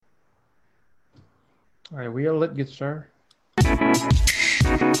All right, we are lit, good sir.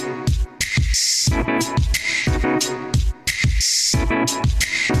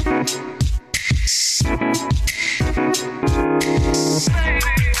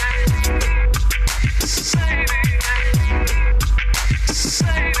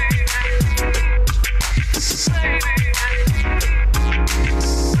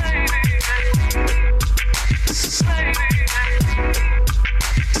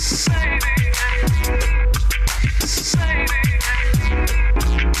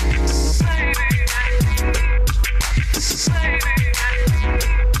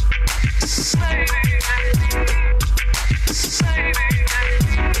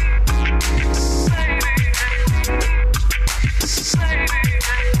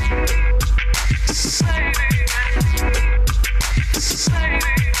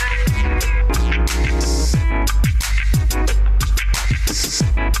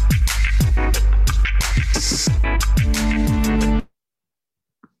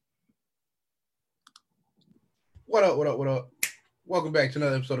 What up? Welcome back to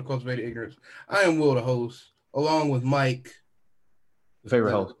another episode of Cultivated Ignorance. I am Will, the host, along with Mike,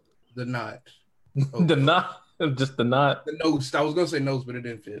 Favorite host. The Knot. The Knot? Just the Knot? The Nose. I was going to say nose, but it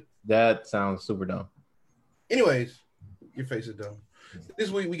didn't fit. That sounds super dumb. Anyways, your face is dumb. This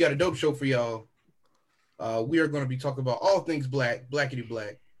week, we got a dope show for y'all. We are going to be talking about all things black, blackity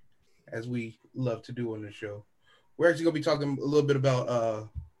black, as we love to do on this show. We're actually going to be talking a little bit about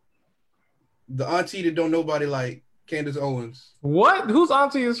the auntie that don't nobody like, Candace Owens. What? Whose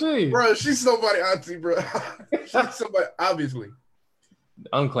auntie is she? Bro, she's somebody auntie, bro. She's somebody, obviously.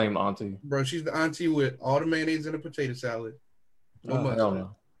 Unclaimed auntie. Bro, she's the auntie with all the mayonnaise and the potato salad. No mustard. Hell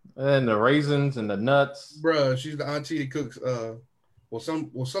no. And the raisins and the nuts. Bro, she's the auntie that cooks,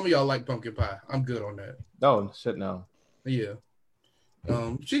 some of y'all like pumpkin pie. I'm good on that. Oh, shit, no. Yeah.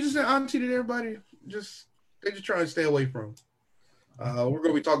 She's just an auntie that everybody they just trying to stay away from. We're going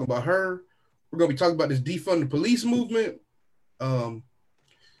to be talking about her. We're going to be talking about this defund the police movement.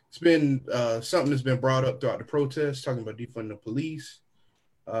 It's been something that's been brought up throughout the protests, talking about defunding the police.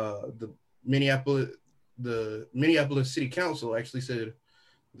 The Minneapolis City Council actually said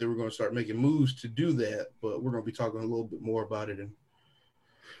they were going to start making moves to do that, but we're going to be talking a little bit more about it. And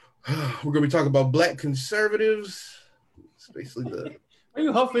we're going to be talking about black conservatives. It's basically the... Are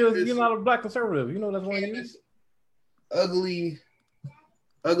you huffing you're not a black conservative? You know that's one of you.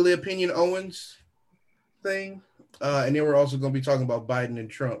 Ugly Opinion Owens thing. And then we're also going to be talking about Biden and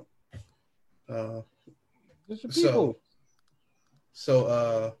Trump. It's your people.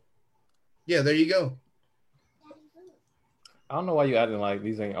 So, yeah, there you go. I don't know why you acting like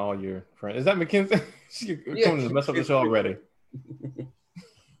these ain't all your friends. Is that Mackenzie? She's coming to mess up the show already.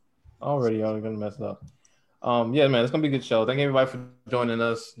 Already, y'all are going to mess it up. Yeah, man, it's going to be a good show. Thank everybody for joining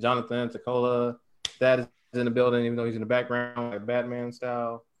us. Jonathan, Tacola, Dad is in the building, even though he's in the background, like Batman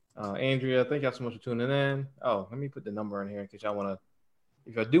style. Andrea, thank y'all so much for tuning in. Oh, let me put the number in here in case y'all want to,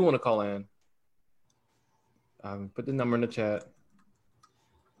 if y'all do want to call in, put the number in the chat.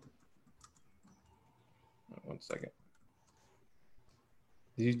 1 second.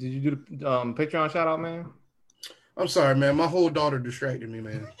 Did you do the Patreon shout out, man? I'm sorry, man. My whole daughter distracted me,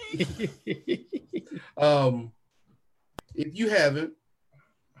 man. If you haven't,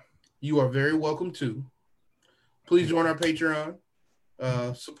 you are very welcome to. Please join our Patreon.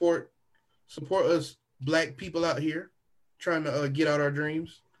 Support us black people out here trying to get out our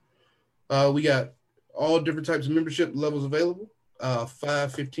dreams. We got all different types of membership levels available.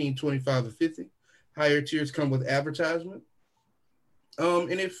 5, 15, 25, and 50. Higher tiers come with advertisement.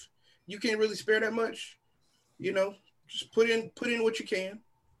 And if you can't really spare that much, just put in what you can.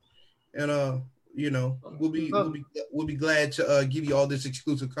 And we'll be glad to give you all this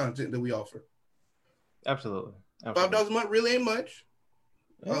exclusive content that we offer. Absolutely. $5 a month really ain't much.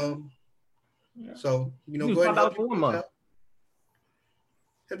 Yeah. So go ahead and help for 1 month.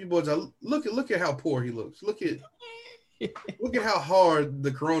 Help your boys out. Look at how poor he looks. Look at how hard the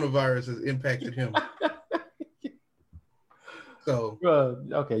coronavirus has impacted him. So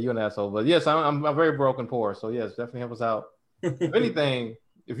okay, you're an asshole, but yes, I'm very broke and poor. So yes, definitely help us out. If anything,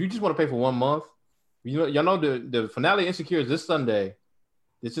 if you just want to pay for 1 month, y'all know the finale of Insecure is this Sunday.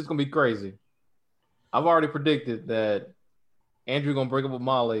 It's just gonna be crazy. I've already predicted that Andrew gonna break up with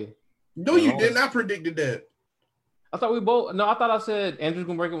Molly. No, you didn't. I predicted that. I thought we both. No, I thought I said Andrew's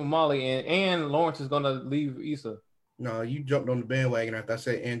gonna break up with Molly and Lawrence is gonna leave Issa. No, you jumped on the bandwagon after I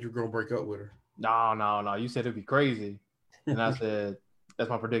said Andrew gonna break up with her. No. You said it'd be crazy, and I said that's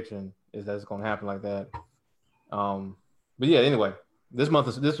my prediction is that it's gonna happen like that. But yeah, anyway, this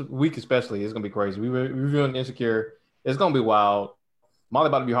week especially is gonna be crazy. We were reviewing Insecure. It's gonna be wild. Molly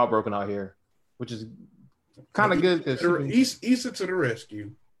about to be heartbroken out here, which is Kind of good because Issa to the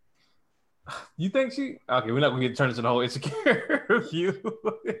rescue. You think she? Okay, we're not gonna get turned into the whole insecure review.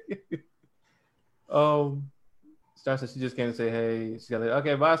 Star said she just came to say hey. She got like,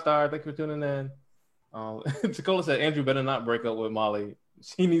 okay, bye, Star. Thank you for tuning in. Tacola said Andrew better not break up with Molly.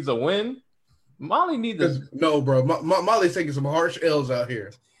 She needs a win. Molly needs a no, bro. Molly's taking some harsh L's out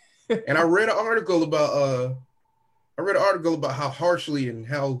here. And I read an article about how harshly and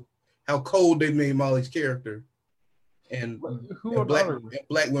how cold they made Molly's character. And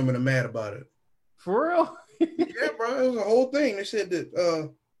black women are mad about it. For real? Yeah, bro. It was a whole thing. They said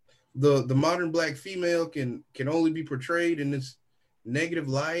that the modern black female can only be portrayed in this negative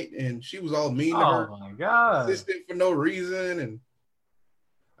light, and she was all mean to her. Oh my god! Assistant for no reason, and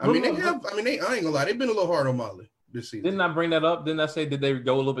I ain't gonna lie, they've been a little hard on Molly this season. Didn't I bring that up? Didn't I say did they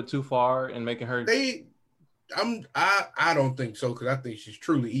go a little bit too far in making her? I don't think so because I think she's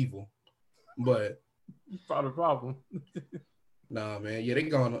truly evil, but part of the problem. Nah, man. Yeah, they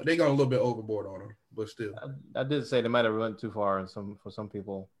gone a little bit overboard on her, but still. I did say they might have went too far for some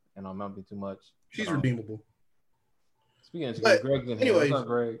people, and it might be too much. She's redeemable. Speaking of Greg's in here. Anyways,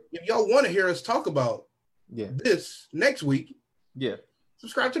 Greg? If y'all want to hear us talk about this next week,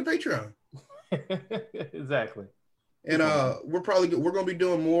 subscribe to the Patreon. Exactly. And we're gonna be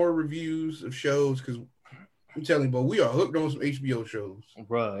doing more reviews of shows because I'm telling you, but we are hooked on some HBO shows.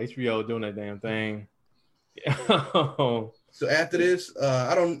 Bruh, HBO doing that damn thing. So after this,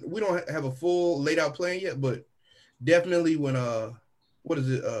 we don't have a full laid out plan yet, but definitely when what is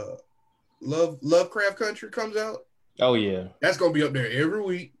it? Lovecraft Country comes out. Oh yeah, that's gonna be up there every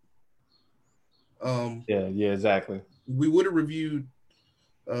week. Yeah, exactly. We would have reviewed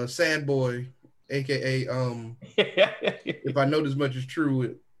Sad Boy, aka if I know this much is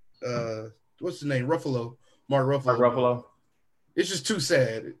true, what's the name? Mark Ruffalo. It's just too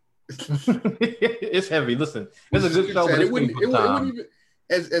sad. It's heavy. Listen, it's a good show, but it wouldn't even,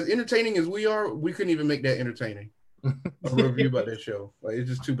 as entertaining as we are, we couldn't even make that entertaining. A review about that show. Like, it's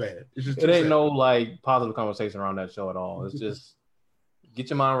just too bad. It ain't sad. No like positive conversation around that show at all. It's just get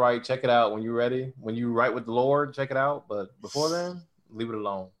your mind right, check it out when you're ready. When you're right with the Lord, check it out. But before then, leave it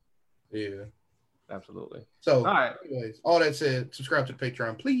alone. Yeah. Absolutely. So, all right. Anyways, all that said, subscribe to the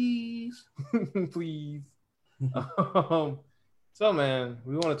Patreon, please. Please. So, man,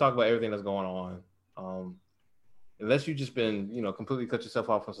 we want to talk about everything that's going on. Unless you've just been, completely cut yourself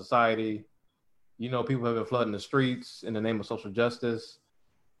off from society, people have been flooding the streets in the name of social justice,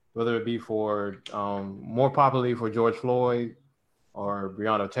 whether it be for, more popularly for George Floyd or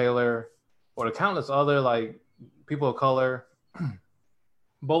Breonna Taylor, or the countless other, people of color,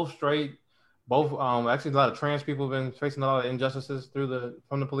 both straight, actually a lot of trans people have been facing a lot of injustices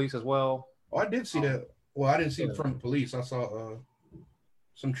from the police as well. Oh, I did see that. Well, I didn't see it from the police. I saw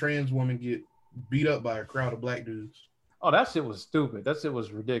some trans woman get beat up by a crowd of black dudes. Oh, that shit was stupid. That shit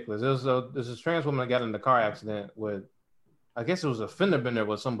was ridiculous. There's this trans woman that got in a car accident with, I guess it was a fender bender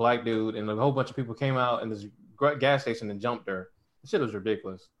with some black dude, and a whole bunch of people came out in this gas station and jumped her. That shit was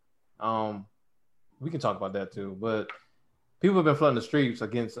ridiculous. We can talk about that too, but people have been flooding the streets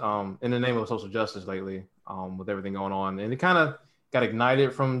against, in the name of social justice lately, with everything going on, and it kind of got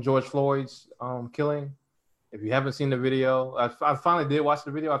ignited from George Floyd's killing. If you haven't seen the video, I finally did watch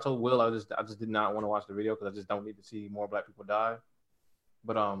the video. I told Will I just did not want to watch the video because I just don't need to see more black people die.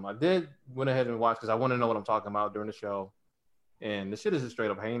 But I did went ahead and watch because I want to know what I'm talking about during the show. And the shit is just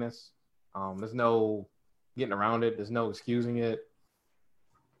straight up heinous. There's no getting around it. There's no excusing it.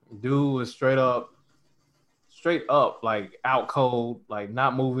 Dude was straight up, like out cold, like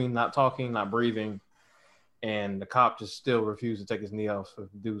not moving, not talking, not breathing. And the cop just still refused to take his knee off of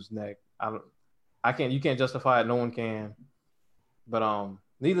the dude's neck. You can't justify it. No one can. But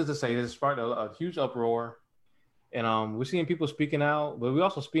needless to say, this sparked a huge uproar. And we're seeing people speaking out, but we're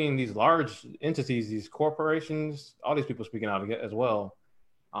also seeing these large entities, these corporations, all these people speaking out as well.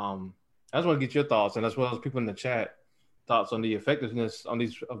 I just want to get your thoughts, and as well as people in the chat, thoughts on the effectiveness of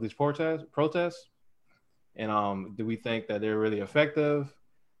these protests. And do we think that they're really effective?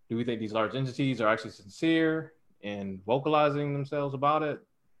 Do we think these large entities are actually sincere in vocalizing themselves about it?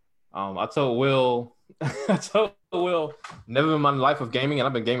 I told Will, never in my life of gaming, and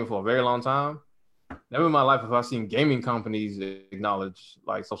I've been gaming for a very long time, never in my life have I seen gaming companies acknowledge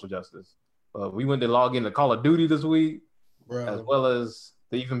social justice. We went to log into Call of Duty this week, as well as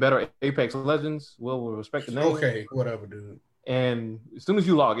the even better Apex Legends. Will respect the name. Okay, whatever, dude. And as soon as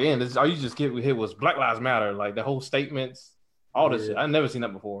you log in, all you just get hit was Black Lives Matter, like the whole statements, all this shit. I've never seen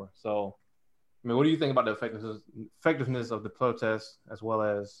that before. So, what do you think about the effectiveness of the protests, as well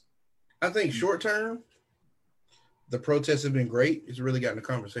as? I think short term, the protests have been great. It's really gotten the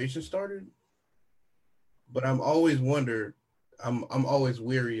conversation started. but I'm always wondered. I'm always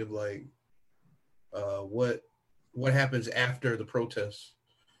weary of like what happens after the protests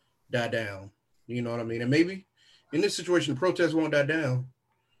die down. You know what I mean? And maybe in this situation, the protests won't die down,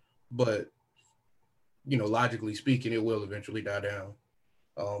 but logically speaking, it will eventually die down.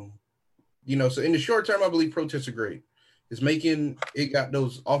 So in the short term, I believe protests are great. It got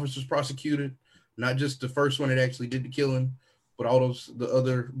those officers prosecuted, not just the first one that actually did the killing, but all the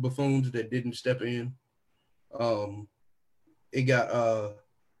other buffoons that didn't step in. It got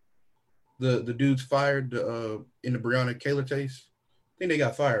the dudes fired in the Breonna Taylor case. I think they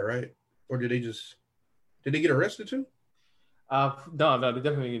got fired, right? Or did they get arrested too? No, they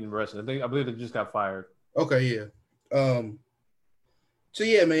definitely getting arrested. I believe they just got fired. Okay, yeah. So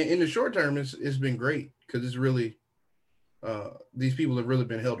yeah, man, in the short term, it's been great because it's really these people have really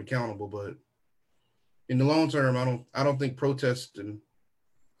been held accountable. But in the long term, I don't think protesting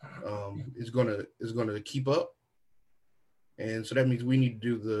is gonna keep up. And so that means we need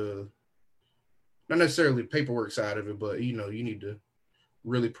to do not necessarily the paperwork side of it, but you need to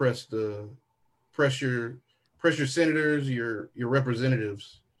really press your senators, your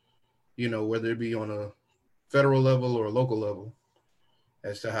representatives, whether it be on a federal level or a local level,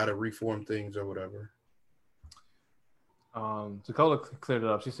 as to how to reform things or whatever. Dakota cleared it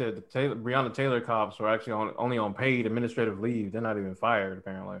up. She said the Breonna Taylor cops were actually only on paid administrative leave. They're not even fired,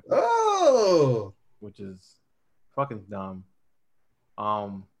 apparently. Oh, which is fucking dumb.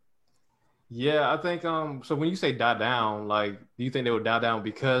 Yeah, I think so when you say die down, like, do you think they would die down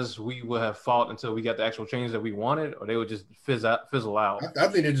because we would have fought until we got the actual change that we wanted, or they would just fizzle out? I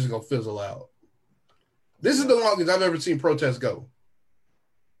think they're just gonna fizzle out. This is the longest I've ever seen protests go.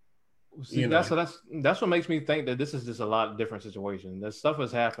 See, that's what makes me think that this is just a lot different situation. That stuff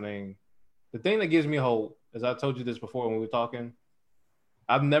is happening. The thing that gives me hope, as I told you this before when we were talking,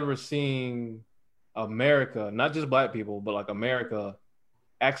 I've never seen America, not just black people, but like America,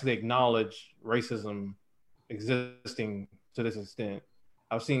 actually acknowledge racism existing to this extent.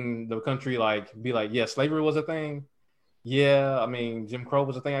 I've seen the country be like, yeah, slavery was a thing. Yeah, I mean, Jim Crow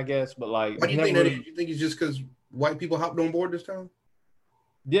was a thing, I guess. But like, why do you think that? You think it's just because white people hopped on board this time?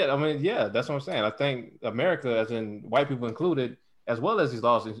 Yeah, I mean, yeah, that's what I'm saying. I think America, as in white people included, as well as these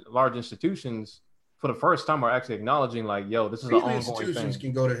large institutions, for the first time are actually acknowledging, like, yo, this is an ongoing thing. Institutions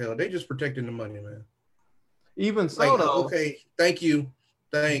can go to hell. They just protecting the money, man. Even so, though. Okay, thank you.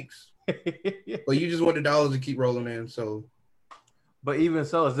 Thanks. But you just want the dollars to keep rolling in, so. But even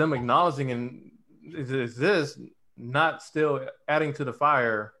so, it's them acknowledging, and is this not still adding to the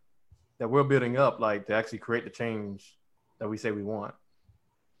fire that we're building up, like, to actually create the change that we say we want?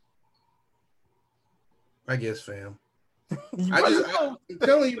 I guess, fam. I'm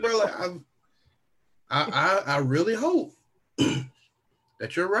telling you, bro. Like, I really hope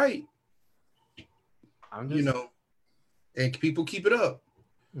that you're right. And people keep it up.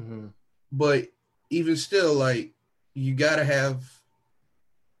 Mm-hmm. But even still, like, you gotta have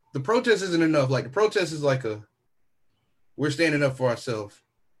the protest isn't enough. Like, the protest is like we're standing up for ourselves.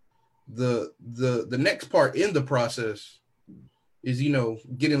 The next part in the process is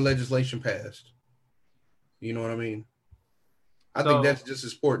getting legislation passed. You know what I mean? I think that's just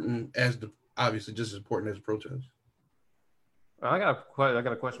as important as obviously just as important as the protest. I got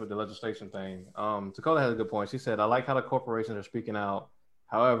a question with the legislation thing. Dakota had a good point. She said, I like how the corporations are speaking out.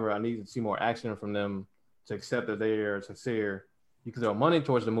 However, I need to see more action from them to accept that they are sincere. You can throw money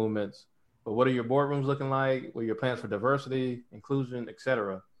towards the movements, but what are your boardrooms looking like? What are your plans for diversity, inclusion,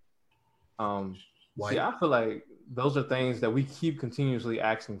 etc.? See, I feel like those are things that we keep continuously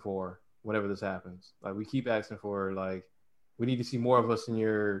asking for whenever this happens. Like, we keep asking for, like, we need to see more of us in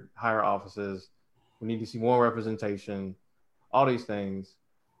your higher offices. We need to see more representation, all these things.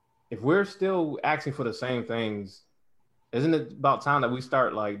 If we're still asking for the same things, isn't it about time that we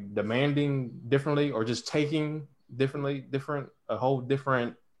start, like, demanding differently, or just taking a whole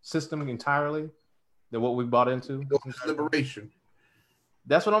different system entirely than what we bought into? Liberation.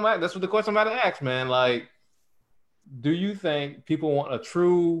 That's what the question I'm about to ask, man. Like, do you think people want a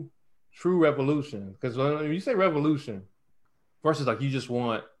true revolution? Because when you say revolution versus, like, you just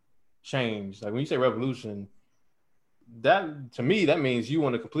want change, like, when you say revolution, that to me, that means you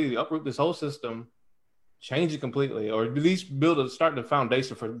want to completely uproot this whole system, change it completely, or at least start the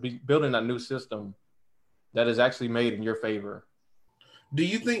foundation for building that new system that is actually made in your favor. Do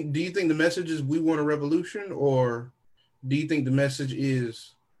you think the message is we want a revolution, or do you think the message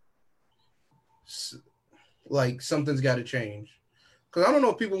is like something's got to change? Because I don't know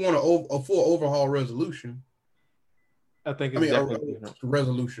if people want a full overhaul resolution. I think it's definitely a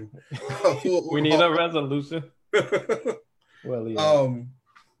resolution. We need a resolution. Well, yeah.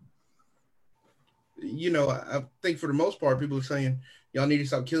 I think for the most part, people are saying y'all need to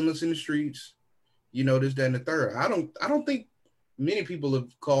stop killing us in the streets. This, that, and the third. I don't think many people have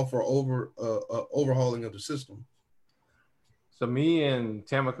called for overhauling of the system. So me and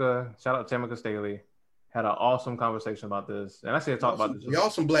Tamika, shout out Tamika Staley, had an awesome conversation about this. And I said talk about this. Y'all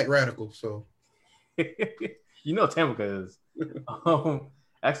some black radicals, so Tamika is.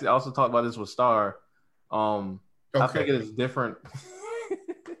 Actually, I also talked about this with Star. Okay. I think it is different.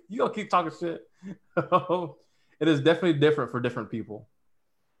 You gonna keep talking shit. It is definitely different for different people,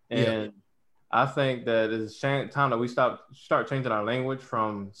 and I think that it's time that we start changing our language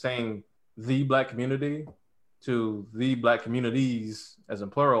from saying the black community to the black communities as in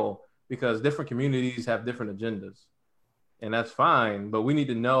plural, because different communities have different agendas, and that's fine. But we need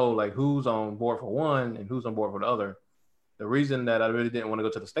to know like who's on board for one and who's on board for the other. The reason that I really didn't want to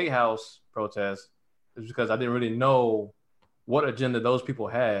go to the State House protest is because I didn't really know what agenda those people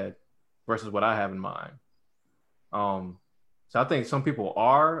had versus what I have in mind. So I think some people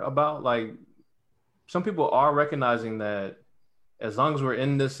are recognizing that as long as we're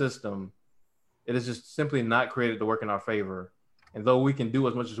in this system, it is just simply not created to work in our favor. And though we can do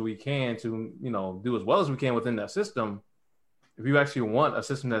as much as we can to, do as well as we can within that system, if you actually want a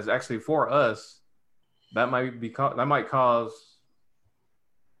system that's actually for us, I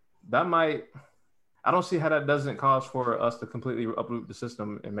don't see how that doesn't cause for us to completely uproot the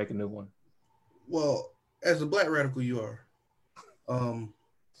system and make a new one. Well, as a black radical you are,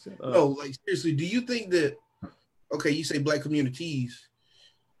 no, like seriously, do you think that, okay, you say black communities,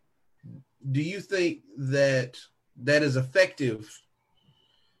 do you think that is effective?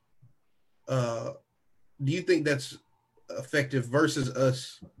 Do you think that's effective versus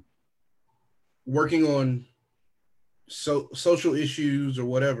us working on social issues or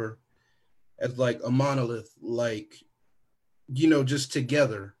whatever as like a monolith, like, just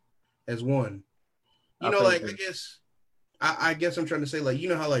together as one? I guess I'm trying to say, like,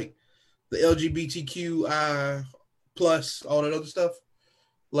 how like the LGBTQI plus all that other stuff,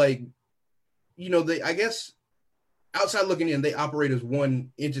 like, I guess outside looking in, they operate as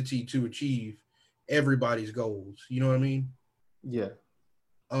one entity to achieve everybody's goals. You know what I mean? Yeah.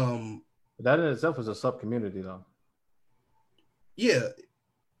 That in itself is a sub community, though. Yeah.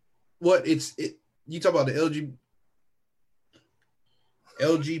 You talk about the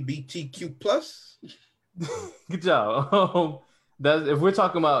LGBTQ plus. Good job. That's if we're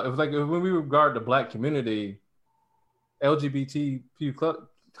talking about when we regard the black community, LGBTQ plus,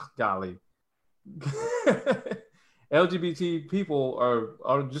 golly. LGBT people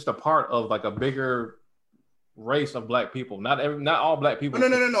are just a part of like a bigger race of black people. Not all black people. No.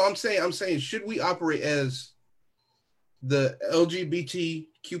 I'm saying, should we operate as the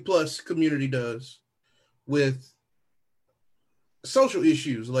LGBTQ plus community does with social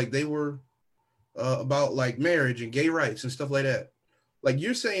issues, like they were about like marriage and gay rights and stuff like that? Like,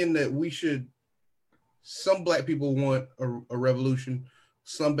 you're saying that some black people want a revolution,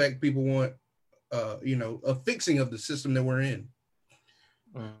 some black people want a fixing of the system that we're in.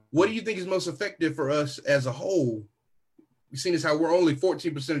 What do you think is most effective for us as a whole, seeing as how we're only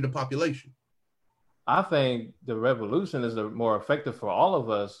 14% of the population? I think the revolution is more effective for all of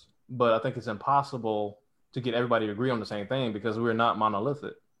us, but I think it's impossible to get everybody to agree on the same thing because we're not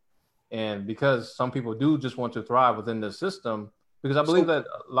monolithic. And because some people do just want to thrive within the system, because I believe that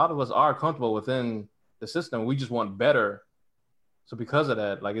a lot of us are comfortable within the system. We just want better. So because of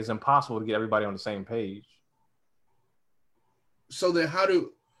that, like, it's impossible to get everybody on the same page. So then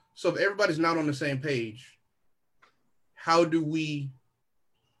if everybody's not on the same page, how do we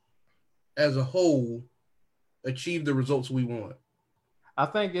as a whole achieve the results we want? I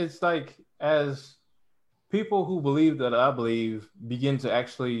think it's like, as people who believe that I believe begin to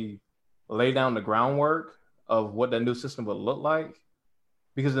actually lay down the groundwork of what that new system would look like.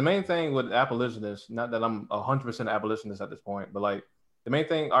 Because the main thing with abolitionists, not that I'm 100% abolitionist at this point, but like the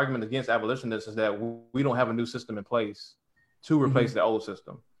main argument against abolitionists is that we don't have a new system in place to replace the old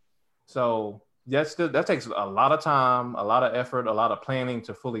system. So that takes a lot of time, a lot of effort, a lot of planning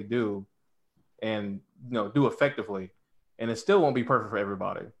to fully do and do effectively. And it still won't be perfect for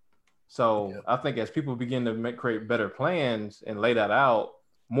everybody. So I think as people begin to create better plans and lay that out,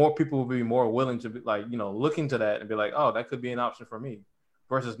 more people will be more willing to be like, look into that and be like, oh, that could be an option for me.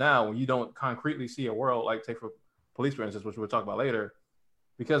 Versus now, when you don't concretely see a world, like take for police, for instance, which we'll talk about later,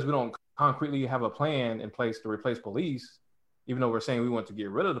 because we don't concretely have a plan in place to replace police, even though we're saying we want to get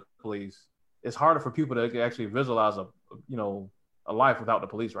rid of the police, it's harder for people to actually visualize a life without the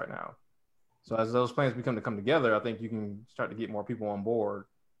police right now. So as those plans come together, I think you can start to get more people on board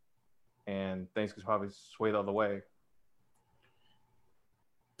and things could probably sway the other way.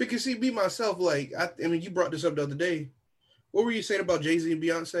 because see, me myself, like I mean, you brought this up the other day. What were you saying about Jay-Z and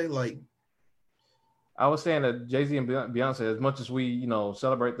Beyonce? Like, I was saying that Jay-Z and Beyonce, as much as we,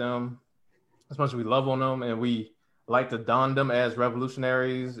 celebrate them, as much as we love on them, and we like to don them as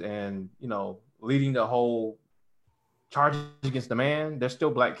revolutionaries and, leading the whole charge against the man, they're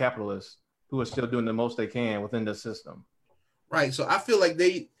still black capitalists who are still doing the most they can within the system. Right. So I feel like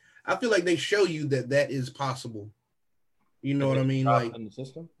they show you that is possible. You know what I mean? Like in the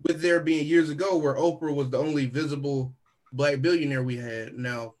system, with there being years ago where Oprah was the only visible black billionaire we had.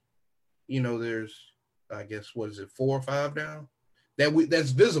 Now, there's, I guess, what is it, 4 or 5 now?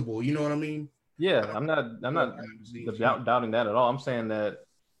 That's visible. You know what I mean? Yeah, I'm not doubting that at all. I'm saying that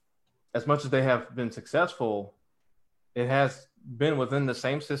as much as they have been successful, it has been within the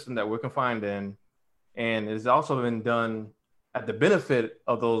same system that we're confined in, and it's also been done at the benefit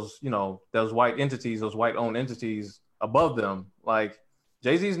of those, those white entities, those white-owned entities above them. Like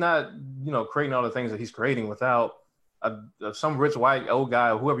Jay-Z's not, creating all the things that he's creating without some rich white old guy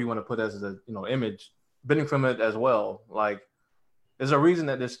or whoever you want to put as a, image bidding from it as well. Like there's a reason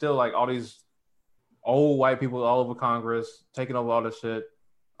that there's still like all these old white people all over Congress taking over all this shit,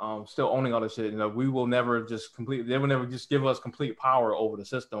 still owning all this shit. We will never they will never just give us complete power over the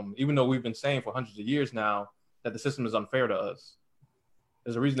system, even though we've been saying for hundreds of years now that the system is unfair to us.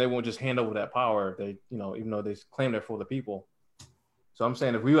 There's a reason they won't just hand over that power. They, even though they claim they're for the people. So I'm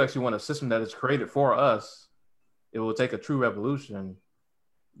saying if we actually want a system that is created for us, it will take a true revolution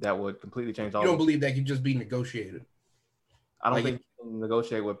that would completely change all. You don't believe that can just be negotiated? I don't think you can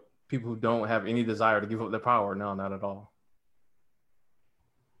negotiate with people who don't have any desire to give up their power. No, not at all.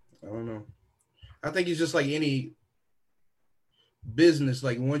 I don't know. I think it's just like any business.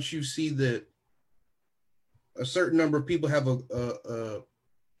 Like once you see that a certain number of people have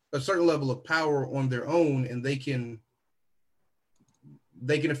a certain level of power on their own, and they can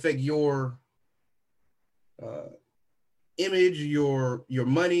affect your image, your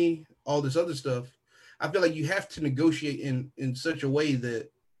money, all this other stuff. I feel like you have to negotiate in such a way that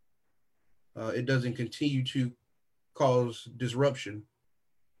it doesn't continue to cause disruption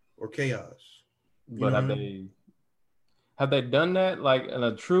or chaos. But have they done that like in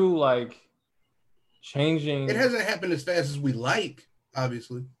a true like changing? It hasn't happened as fast as we like,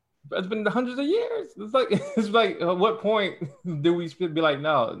 obviously. It's been hundreds of years. It's like at what point do we be like,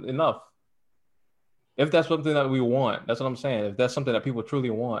 no, enough? If that's something that we want, that's what I'm saying. If that's something that people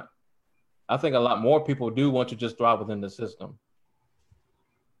truly want, I think a lot more people do want to just thrive within the system.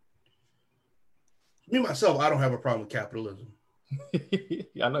 Me myself, I don't have a problem with capitalism.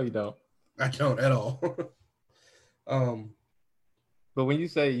 I know you don't. I don't at all. But when you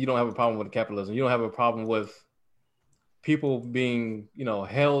say you don't have a problem with capitalism, you don't have a problem with people being,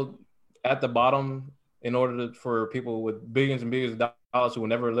 held at the bottom in order for people with billions and billions of dollars who will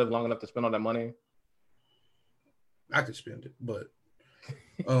never live long enough to spend all that money. I could spend it, but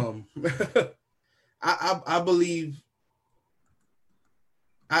I believe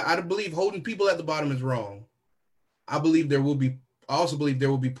I believe holding people at the bottom is wrong. I also believe there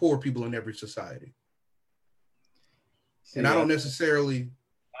will be poor people in every society. And I don't necessarily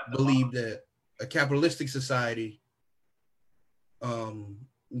believe that a capitalistic society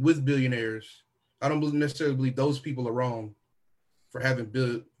with billionaires, I don't necessarily believe those people are wrong for having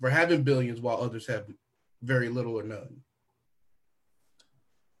billions while others have very little or none.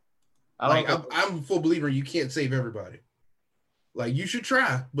 I'm a full believer you can't save everybody. Like you should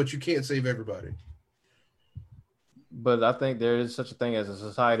try, but you can't save everybody. But I think there is such a thing as a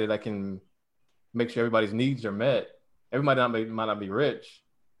society that can make sure everybody's needs are met. Everybody might not be rich,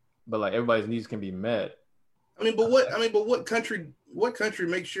 but like everybody's needs can be met. What country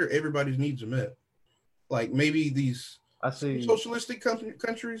makes sure everybody's needs are met? Like maybe these socialistic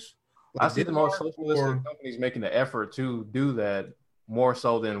countries. Like I see the most socialistic companies making the effort to do that more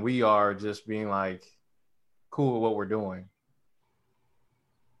so than we are just being like cool with what we're doing.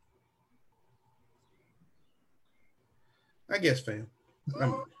 I guess, fam.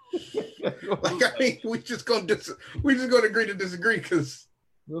 We just gonna agree to disagree because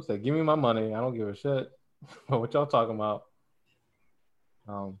we'll say, give me my money. I don't give a shit what y'all talking about.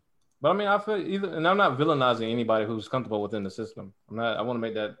 But I mean, I feel either, and I'm not villainizing anybody who's comfortable within the system. I want to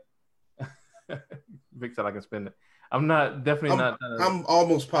make that. Vic said I can spend it. I'm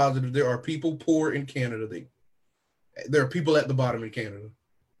almost positive there are people poor in Canada. There are people at the bottom in Canada.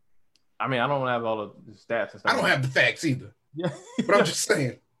 I mean, I don't have all the stats and stuff. I don't have the facts either. Yeah. But I'm just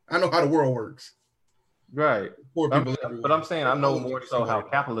saying, I know how the world works. Right. Poor people. But I'm saying I know more so how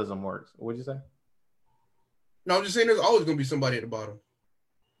capitalism works. What'd you say? No, I'm just saying there's always going to be somebody at the bottom.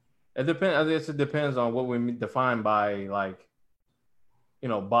 It depends. I guess it depends on what we define by like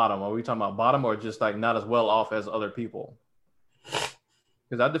bottom? Are we talking about bottom or just like not as well off as other people?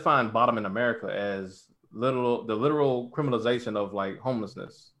 Because I define bottom in America as the literal criminalization of like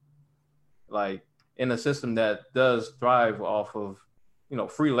homelessness, like in a system that does thrive off of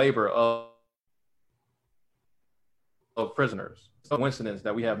free labor of prisoners. It's no coincidence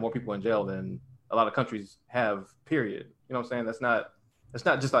that we have more people in jail than a lot of countries have. Period. You know what I'm saying? That's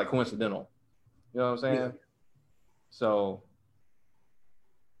not just like coincidental. You know what I'm saying? Yeah. So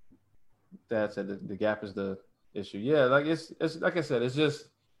that's it. The gap is the issue. Yeah, like it's like I said, it's just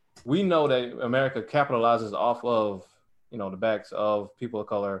we know that America capitalizes off of the backs of people of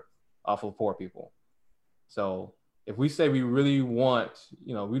color, off of poor people. So if we say we really want,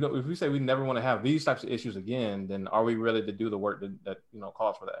 if we say we never want to have these types of issues again, then are we really to do the work that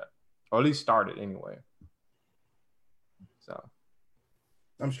calls for that, or at least start it anyway? So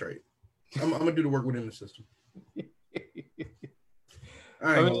I'm straight. I'm gonna do the work within the system.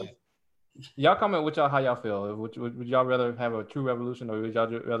 Y'all comment with y'all how y'all feel. Would y'all rather have a true revolution, or would y'all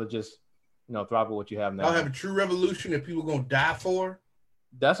rather just thrive with what you have now? I'll have a true revolution that people gonna die for.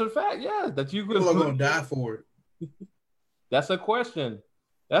 That's a fact. Yeah, that you people are gonna die for it. That's a question.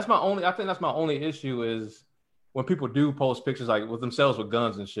 I think that's my only issue is when people do post pictures like with themselves with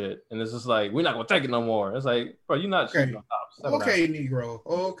guns and shit, and it's just like we're not gonna take it no more. It's like, bro, you're not shooting on cops. Okay, Negro.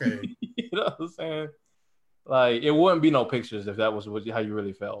 Okay. You know what I'm saying? Like, it wouldn't be no pictures if that was how you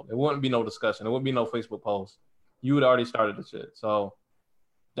really felt. It wouldn't be no discussion. It wouldn't be no Facebook post. You would already started the shit. So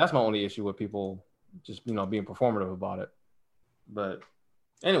that's my only issue with people just being performative about it. But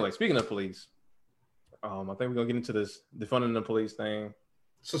anyway, speaking of police, I think we're gonna get into this defunding the police thing.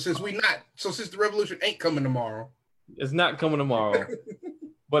 So since the revolution ain't coming tomorrow, it's not coming tomorrow.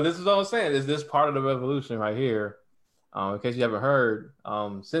 But this is all I'm saying. Is this part of the revolution right here? In case you haven't heard,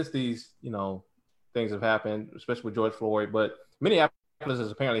 since these things have happened, especially with George Floyd, but Minneapolis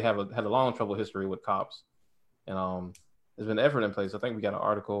has apparently had a long trouble history with cops, and there's been an effort in place. I think we got an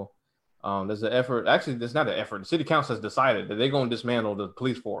article. There's an effort. Actually, there's not an effort. The city council has decided that they're going to dismantle the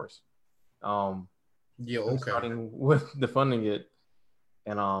police force. Starting with defunding it,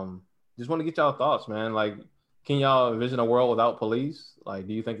 and just want to get y'all thoughts, man. Like, can y'all envision a world without police? Like,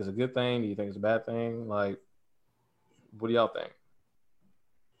 do you think it's a good thing? Do you think it's a bad thing? Like, what do y'all think?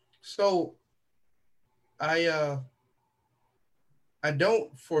 So, I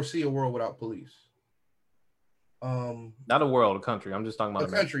don't foresee a world without police. Not a world, a country. I'm just talking about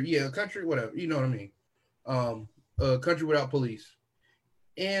a country. Yeah, a country, whatever. You know what I mean? A country without police.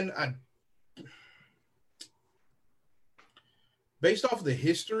 And based off of the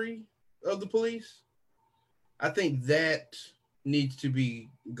history of the police, I think that needs to be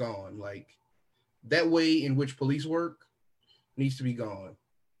gone. Like, that way in which police work needs to be gone.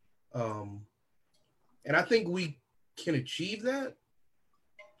 And I think we can achieve that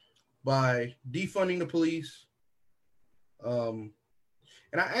by defunding the police. And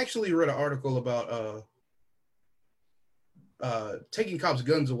I actually read an article about taking cops'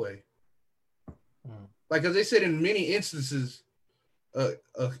 guns away. Like, as they said, in many instances,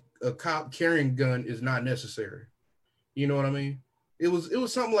 a cop carrying a gun is not necessary. You know what I mean? It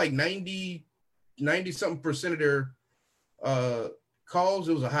was something like 90 something percent of their calls.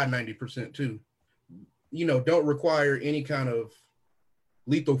 It was a high 90% too. Don't require any kind of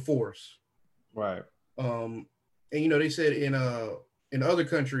lethal force. Right. And they said in other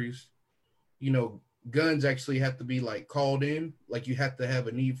countries, guns actually have to be like called in, like you have to have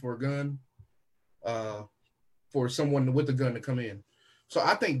a need for a gun for someone with a gun to come in. So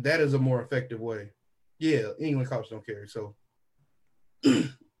I think that is a more effective way. Yeah, England cops don't carry. So, I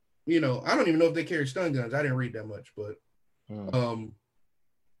don't even know if they carry stun guns. I didn't read that much, but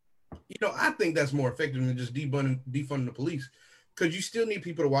I think that's more effective than just defunding the police, because you still need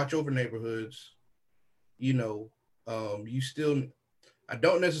people to watch over neighborhoods. I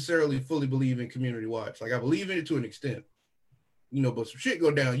don't necessarily fully believe in community watch. Like, I believe in it to an extent, but some shit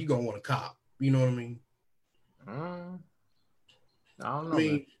go down, you gonna want a cop. You know what I mean? I don't know. I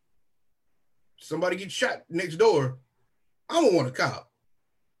mean, somebody gets shot next door, I don't want a cop.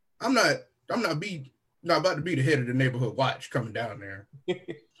 I'm not about to be the head of the neighborhood watch coming down there.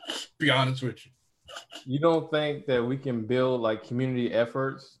 Be honest with you. You don't think that we can build like community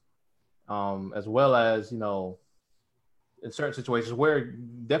efforts, as well as, in certain situations where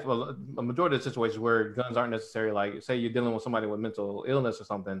definitely a majority of the situations where guns aren't necessary, like say you're dealing with somebody with mental illness or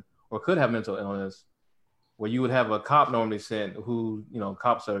something, or could have mental illness, where you would have a cop normally sent who,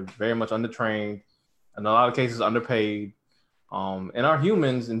 cops are very much undertrained, in a lot of cases underpaid, and are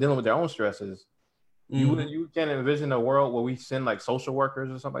humans and dealing with their own stresses. You can envision a world where we send like social workers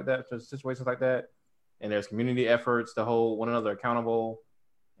or something like that to situations like that, and there's community efforts to hold one another accountable,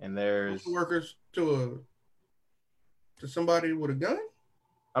 and there's Postal workers to somebody with a gun.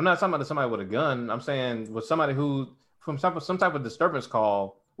 I'm not talking about somebody with a gun. I'm saying with somebody who from some type of disturbance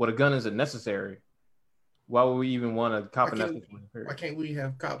call with a gun isn't necessary. Why would we even want a cop in that situation? Why can't we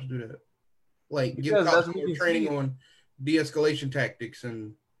have cops do that? Like Because give cops more training on de-escalation tactics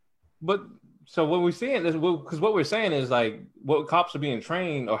and. But so what we're saying is because what we're saying is like what cops are being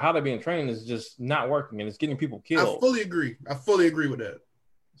trained or how they're being trained is just not working and it's getting people killed. I fully agree with that.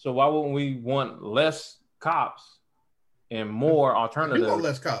 So why wouldn't we want less cops and more alternatives? You want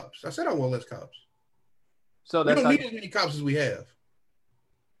less cops. I said I want less cops. So we don't need as many cops as we have.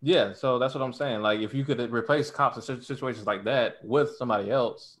 Yeah, so that's what I'm saying. Like, if you could replace cops in situations like that with somebody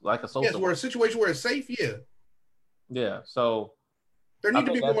else, like a social. Yes, where a situation where it's safe, yeah. Yeah, so there need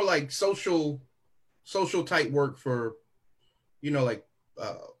to be more like social type work for, like,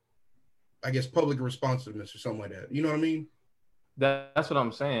 I guess public responsiveness or something like that. You know what I mean? That's what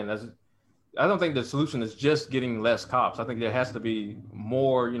I'm saying. I don't think the solution is just getting less cops. I think there has to be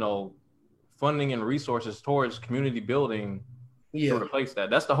more, funding and resources towards community building. To replace that.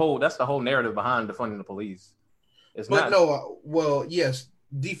 That's the whole narrative behind defunding the police. Yes, defunding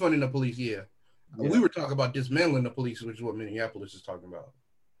the police, yeah. We were talking about dismantling the police, which is what Minneapolis is talking about.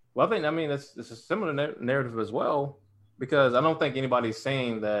 Well, it's a similar narrative as well, because I don't think anybody's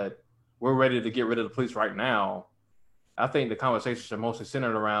saying that we're ready to get rid of the police right now. I think the conversations are mostly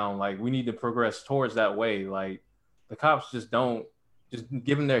centered around like we need to progress towards that way. Like the cops just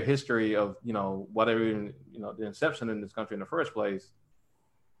given their history of whatever the inception in this country in the first place,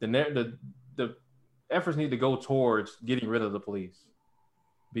 the efforts need to go towards getting rid of the police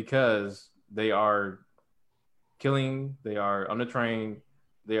because they are killing, they are undertrained,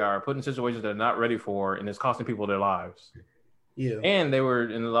 they are put in situations they're not ready for, and it's costing people their lives. Yeah, and they were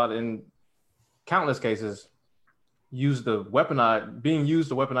in countless cases being used to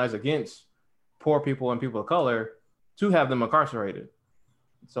weaponize against poor people and people of color to have them incarcerated.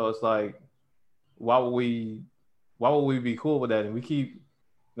 So it's like, why would we be cool with that? And we keep,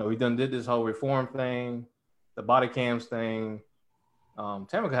 we did this whole reform thing, the body cams thing.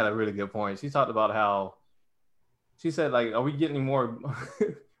 Tamika had a really good point. She talked about how she said, like, are we getting more?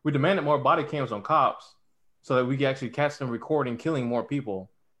 We demanded more body cams on cops so that we can actually catch them recording, killing more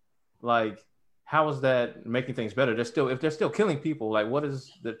people. Like, how is that making things better? If they're still killing people, like, what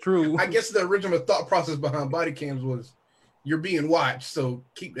is the true? I guess the original thought process behind body cams was, you're being watched, so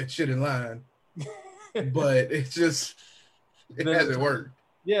keep that shit in line. But it hasn't worked.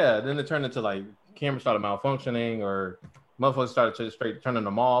 Yeah, then it turned into like cameras started malfunctioning or motherfuckers started to straight turning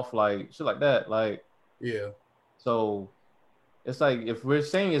them off, like shit like that. Like, yeah. So it's like if we're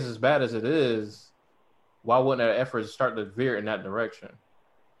saying it's as bad as it is, why wouldn't our efforts start to veer in that direction?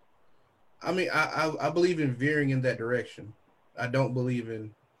 I mean, I believe in veering in that direction. I don't believe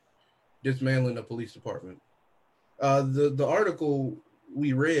in dismantling the police department. The article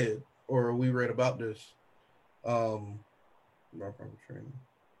we read about this, the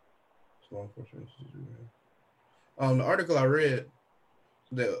article I read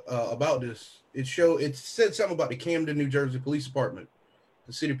about this, it said something about the Camden, New Jersey Police Department,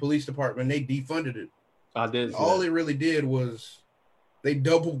 the city police department. They defunded it. I did. All it really did was they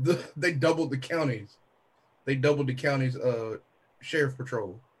doubled the counties. They doubled the county's sheriff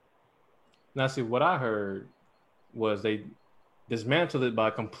patrol. Now, see, what I heard was they dismantled it by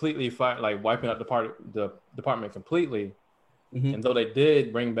completely wiping out the department completely. Mm-hmm. And though they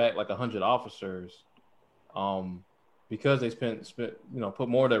did bring back like 100 officers, because they put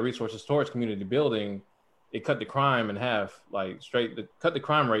more of their resources towards community building, it cut the crime in half, cut the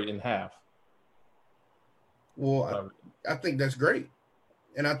crime rate in half. Well, I think that's great.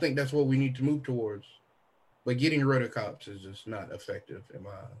 And I think that's what we need to move towards. But getting rid of cops is just not effective in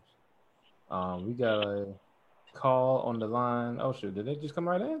my eyes. We got a call on the line. Oh shoot, did they just come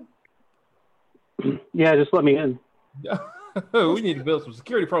right in? Yeah, just let me in. We need to build some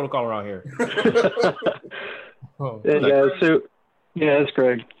security protocol around here. It's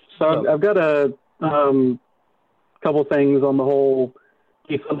Greg. So I've got a couple things on the whole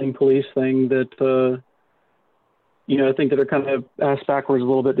defunding police thing that I think that are kind of asked backwards a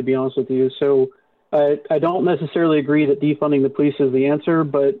little bit, to be honest with you. So I don't necessarily agree that defunding the police is the answer,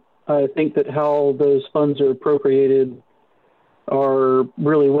 but I think that how those funds are appropriated are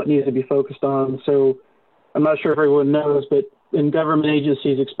really what needs to be focused on. So I'm not sure if everyone knows, but in government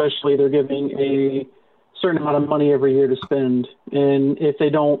agencies especially, they're giving a certain amount of money every year to spend. And if they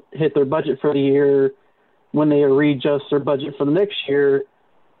don't hit their budget for the year, when they readjust their budget for the next year,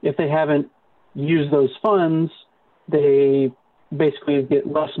 if they haven't used those funds, they basically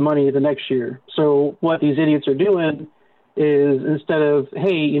get less money the next year. So what these idiots are doing is instead of,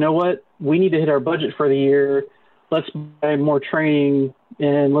 hey, you know what, we need to hit our budget for the year, let's buy more training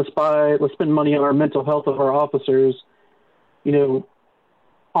and let's spend money on our mental health of our officers, you know,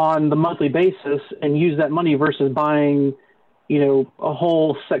 on the monthly basis, and use that money versus buying, you know, a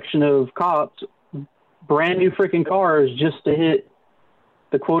whole section of cops brand new freaking cars just to hit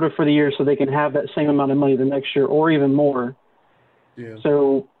the quota for the year so they can have that same amount of money the next year or even more. Yeah.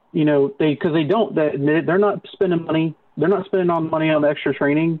 So, you know, they're not spending money. They're not spending on money on the extra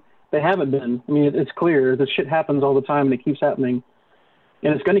training. They haven't been. I mean, it's clear. This shit happens all the time, and it keeps happening.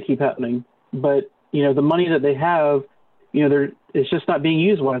 And it's going to keep happening. But, you know, the money that they have, you know, it's just not being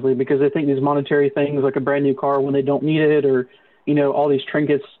used wisely because they think these monetary things like a brand new car when they don't need it, or, you know, all these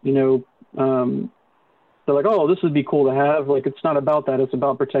trinkets, you know, they're like, oh, this would be cool to have. Like, it's not about that. It's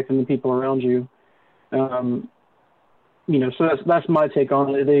about protecting the people around you. You know, so that's my take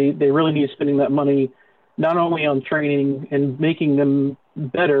on it. They really need spending that money not only on training and making them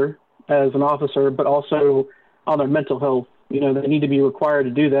better as an officer, but also on their mental health. You know, they need to be required to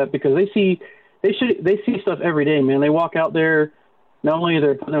do that because they see stuff every day, man. They walk out there, not only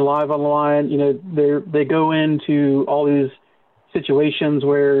they're putting their life on the line, you know, they go into all these situations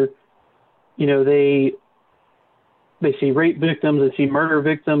where, you know, they see rape victims, they see murder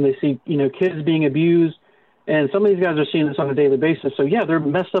victims, they see, you know, kids being abused. And some of these guys are seeing this on a daily basis. So, yeah, they're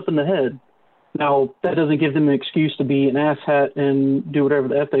messed up in the head. Now, that doesn't give them an excuse to be an asshat and do whatever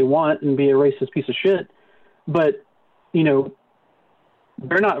the F they want and be a racist piece of shit. But, you know,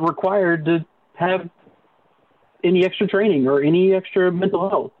 they're not required to have any extra training or any extra mental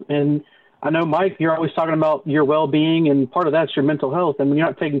health. And I know, Mike, you're always talking about your well-being, and part of that's your mental health. And when you're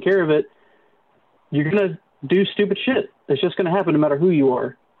not taking care of it, you're going to do stupid shit. It's just going to happen no matter who you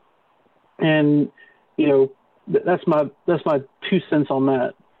are. And, you know, that's my 2 cents on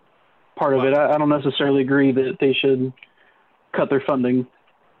that part of it. I don't necessarily agree that they should cut their funding.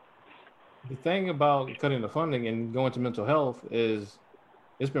 The thing about cutting the funding and going to mental health is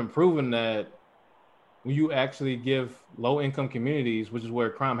it's been proven that when you actually give low-income communities, which is where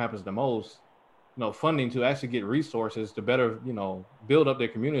crime happens the most, you know, funding to actually get resources to better, you know, build up their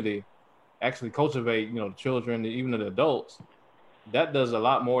community, actually cultivate, you know, the children, even the adults, that does a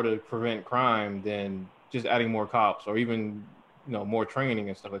lot more to prevent crime than just adding more cops or even, you know, more training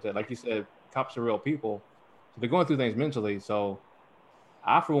and stuff like that. Like you said, cops are real people. So they're going through things mentally. So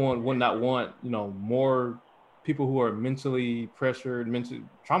I, for one, would not want, you know, more people who are mentally pressured, mentally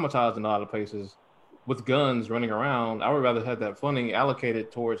traumatized in a lot of places with guns running around. I would rather have that funding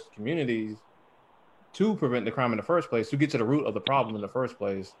allocated towards communities to prevent the crime in the first place, to get to the root of the problem in the first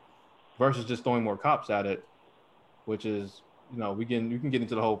place, versus just throwing more cops at it, which is, you know, you can get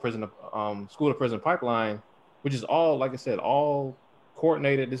into the whole school to prison pipeline, which is all, like I said, all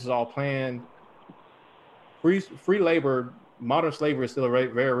coordinated. This is all planned. Free labor, modern slavery is still a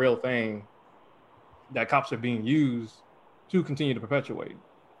very real thing that cops are being used to continue to perpetuate.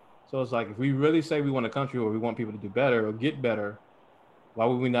 So it's like, if we really say we want a country where we want people to do better or get better, why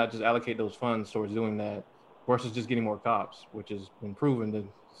would we not just allocate those funds towards doing that versus just getting more cops, which has been proven to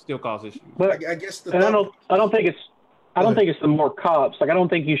still cause issues? But I guess I don't think it's the more cops. Like, I don't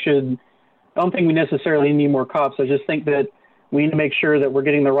think we necessarily need more cops. I just think that we need to make sure that we're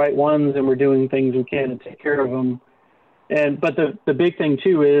getting the right ones and we're doing things we can to take care of them. But the big thing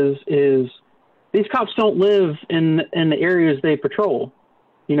too is these cops don't live in the areas they patrol.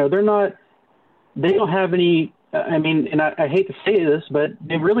 You know, they don't have any, I mean, and I hate to say this, but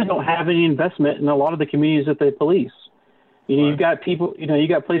they really don't have any investment in a lot of the communities that they police. You know, You've got people, you know, you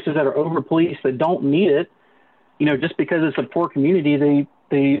got places that are over policed that don't need it. You know, just because it's a poor community,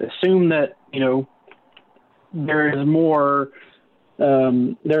 they assume that, you know, there is more of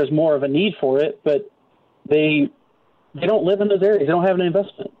a need for it, but they don't live in those areas. They don't have an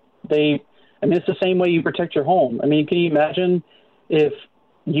investment. I mean, it's the same way you protect your home. I mean, can you imagine if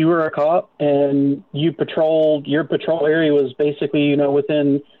you were a cop and your patrol area was basically, you know,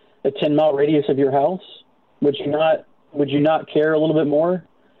 within a 10-mile radius of your house? Would you not care a little bit more?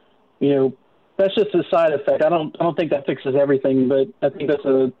 You know, that's just a side effect. I don't think that fixes everything, but I think I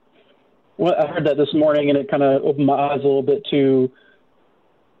heard that this morning, and it kind of opened my eyes a little bit to,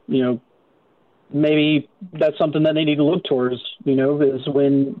 you know, maybe that's something that they need to look towards, you know, is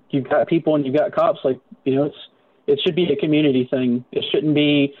when you've got people and you've got cops, like, you know, it should be a community thing. It shouldn't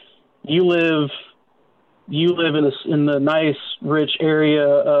be you live in the nice, rich area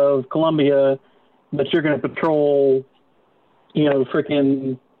of Columbia, but you're going to patrol, you know,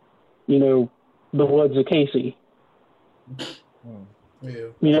 freaking, you know, the woods of Casey. Yeah.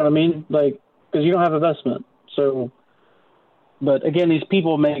 You know what I mean? Like, because you don't have investment. So, but again, these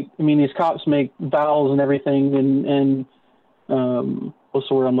cops make vows and everything, and what's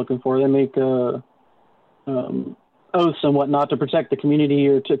the word I'm looking for? They make oaths and whatnot to protect the community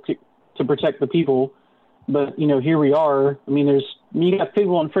or to protect the people. But, you know, here we are. I mean, you got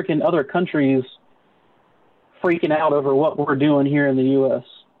people in freaking other countries freaking out over what we're doing here in the U.S.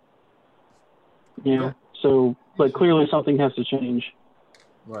 You know, so, but clearly something has to change.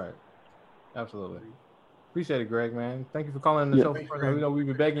 Right. Absolutely. Appreciate it, Greg, man. Thank you for calling the show. You know, we've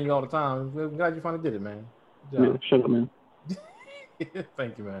been begging you all the time. We're glad you finally did it, man. Yeah, shut up, man.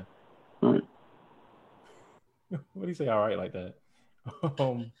 Thank you, man. All right. What do you say? All right, like that.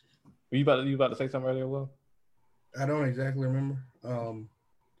 Were you about to say something earlier, Will? I don't exactly remember.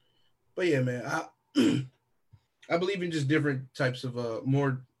 But yeah, man, I believe in just different types of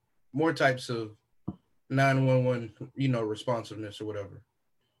more types of 911, you know, responsiveness or whatever.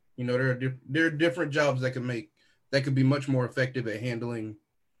 You know, there are different jobs that could be much more effective at handling,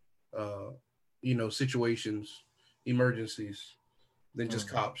 you know, situations, emergencies, than just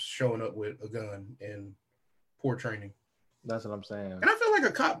cops showing up with a gun and poor training. That's what I'm saying. And I feel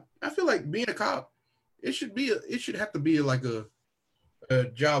like being a cop, it should have to be like a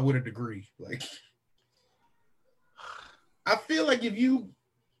job with a degree. Like, I feel like in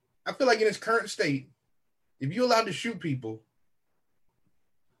its current state, if you're allowed to shoot people,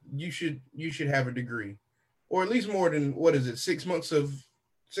 you should have a degree, or at least more than, what is it, 6 months of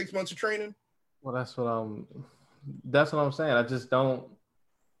training. Well, that's what I'm saying. I just don't.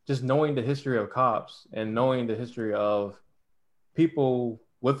 Just knowing the history of cops and knowing the history of people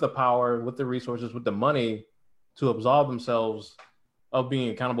with the power, with the resources, with the money to absolve themselves of being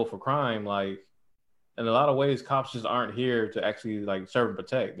accountable for crime, like, in a lot of ways, cops just aren't here to actually like serve and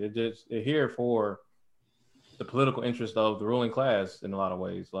protect. They're here for the political interest of the ruling class in a lot of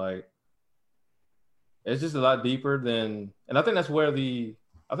ways. Like, it's just a lot deeper than, and I think that's when we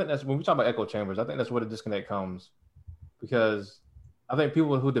talk about echo chambers, I think that's where the disconnect comes, because I think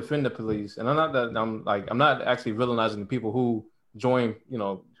people who defend the police, and I'm not actually villainizing the people who join, you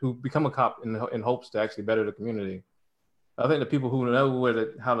know, who become a cop in hopes to actually better the community. I think the people who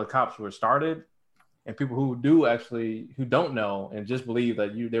know how the cops were started, and people who don't know and just believe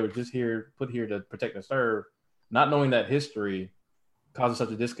that they were just put here to protect and serve, not knowing that history causes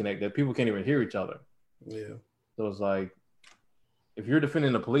such a disconnect that people can't even hear each other. Yeah. So it's like, if you're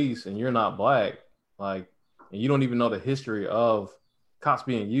defending the police and you're not black, like, and you don't even know the history of cops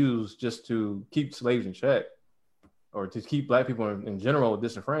being used just to keep slaves in check or to keep black people in general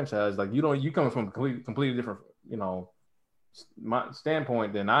disenfranchised, like, you coming from a completely different, you know, my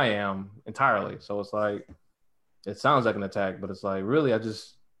standpoint than I am entirely. So it's like, it sounds like an attack, but it's like, really, I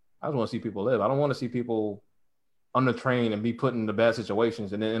just want to see people live. I don't want to see people undertrained and be put into bad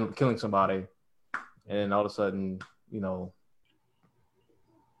situations and then end up killing somebody. And all of a sudden, you know,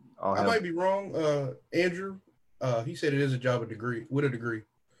 I might be wrong. Andrew, he said it is a job with a degree.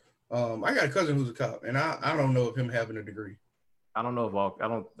 I got a cousin who's a cop, and I don't know of him having a degree. I don't know if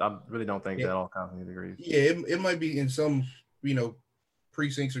I really don't think that all cops need degrees. Yeah, it might be in some, you know,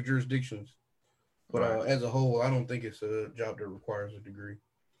 precincts or jurisdictions, but right. As a whole, I don't think it's a job that requires a degree.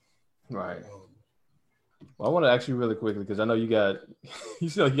 Right. Well, I want to ask you really quickly, because I know you got a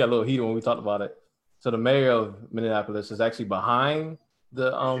little heated when we talked about it. So the mayor of Minneapolis is actually behind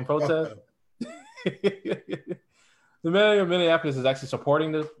the protest. The mayor of Minneapolis is actually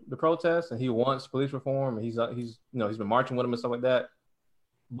supporting the protest, and he wants police reform, and he's been marching with him and stuff like that.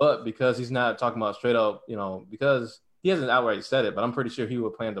 But because he's not talking about straight up, you know, because he hasn't outright said it, but I'm pretty sure he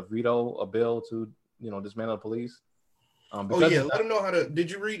would plan to veto a bill to, you know, dismantle the police. Let him know how to.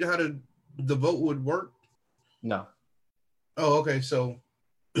 Did you read how the vote would work? No. Oh, okay. So,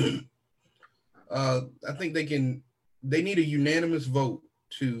 I think they need a unanimous vote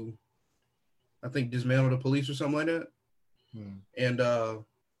to, I think, dismantle the police or something like that. And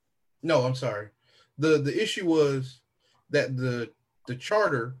no, I'm sorry. The issue was that the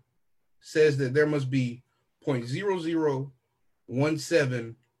charter says that there must be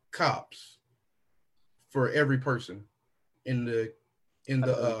 0.0017 cops for every person in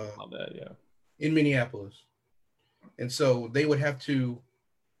Minneapolis. And so they would have to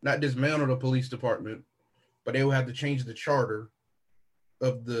not dismantle the police department, but they would have to change the charter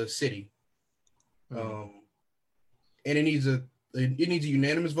of the city. And it needs a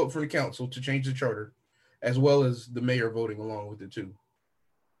unanimous vote from the council to change the charter, as well as the mayor voting along with it too.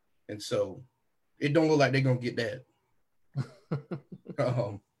 And so it don't look like they're gonna get that.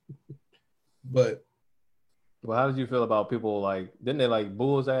 But well, how did you feel about people, like, didn't they like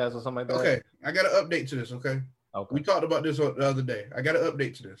boo his ass or something like that? Okay, I got an update to this. Okay. We talked about this the other day. I got an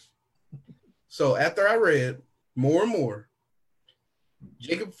update to this. So after I read more and more,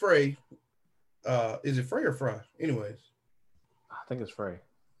 Jacob Frey, is it Frey or Fry? Anyways, think it's Frey.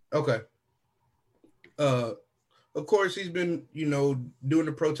 Okay. Of course, he's been, doing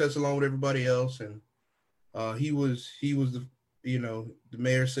the protests along with everybody else, and he was the, the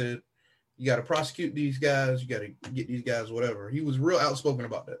mayor said, you got to prosecute these guys, you got to get these guys, whatever. He was real outspoken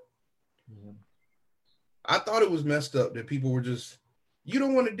about that. Mm-hmm. I thought it was messed up that people were just, you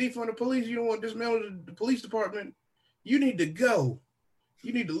don't want to defund the police, you don't want to dismantle the police department, you need to go.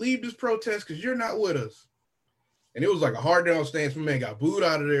 You need to leave this protest because you're not with us. And it was like a hard down stance. My man got booed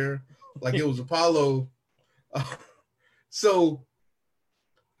out of there like it was Apollo. So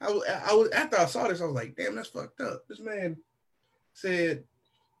I was after I saw this, I was like, damn, that's fucked up. This man said,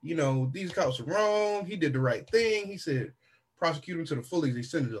 these cops are wrong. He did the right thing. He said, prosecute him to the fullest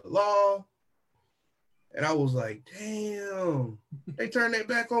extent of the law. And I was like, damn, they turned their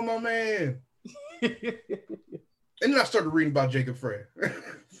back on my man. And then I started reading about Jacob Frey.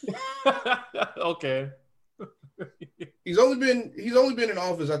 Okay. He's only been in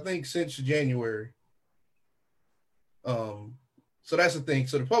office, I think, since January. So that's the thing.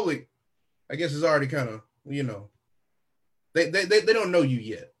 So the public, I guess, is already kind of, they don't know you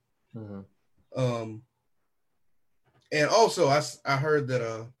yet. Mm-hmm. And also I heard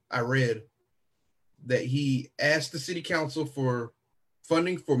that I read that he asked the city council for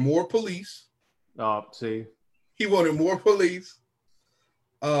funding for more police. See. He wanted more police.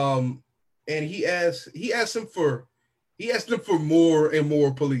 And he asked them for more and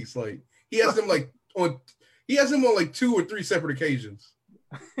more police. Like he asked them on like 2 or 3 separate occasions.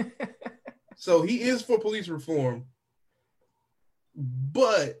 So he is for police reform,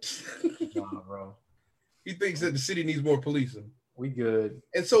 but bro. He thinks that the city needs more policing. We good.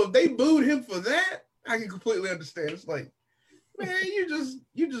 And so if they booed him for that, I can completely understand. It's like, man, you just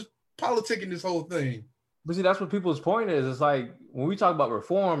politicking this whole thing. But see, that's what people's point is. It's like when we talk about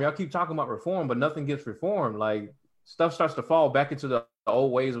reform, y'all keep talking about reform, but nothing gets reformed. Like stuff starts to fall back into the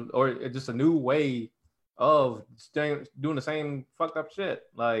old ways, or just a new way of doing the same fucked up shit.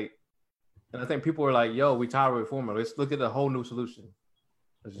 Like, and I think people are like, "Yo, we tired of reforming. Let's look at a whole new solution.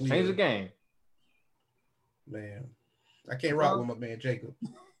 Let's just change the game." Man, I can't rock with my man Jacob.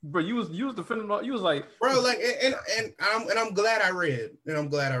 Bro, you was defending. You was like, bro, like, and I'm glad I read.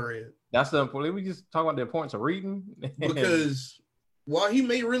 That's the important. We just talk about the importance of reading. Because while he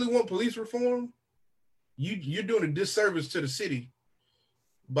may really want police reform, you're doing a disservice to the city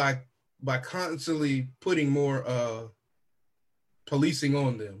by constantly putting more policing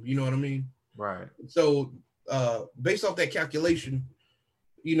on them. You know what I mean? Right. So based off that calculation,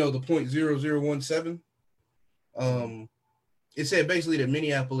 the 0.0017, it said basically that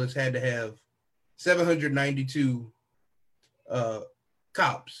Minneapolis had to have 792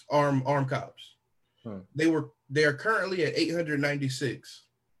 cops, armed cops. They are currently at 896,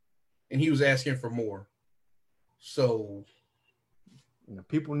 and he was asking for more. So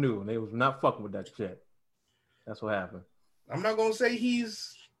people knew, and they was not fucking with that shit. That's what happened. I'm not gonna say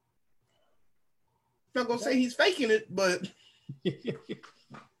he's faking it, but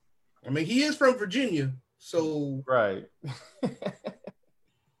I mean he is from Virginia, so right.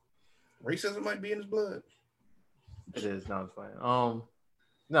 Racism might be in his blood. It is. No, it's fine.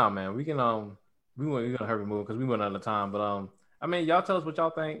 No, man, we can we're gonna hurry move because we went out of time. But I mean, y'all tell us what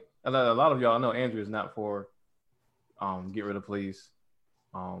y'all think. A lot of y'all, I know Andrew is not for get rid of police.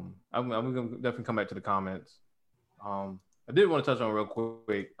 I'm gonna definitely come back to the comments. I did want to touch on real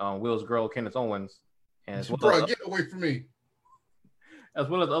quick Will's girl, Candace Owens, and bro, get away from me. As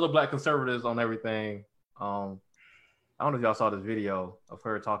well as other Black conservatives on everything. I don't know if y'all saw this video of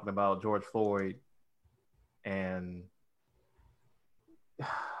her talking about George Floyd and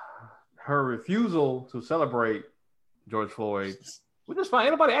her refusal to celebrate George Floyd, which is fine.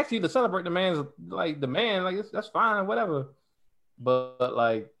 Anybody actually to celebrate the man, that's fine, whatever. But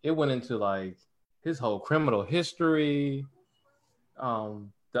like it went into like his whole criminal history,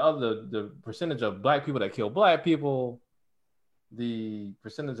 the percentage of Black people that kill Black people, the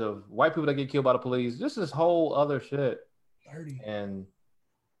percentage of white people that get killed by the police, just this whole other shit. 30. And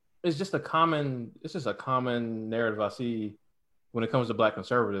it's just a common narrative I see when it comes to Black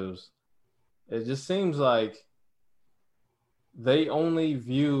conservatives. It just seems like they only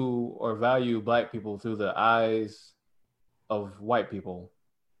view or value Black people through the eyes of white people.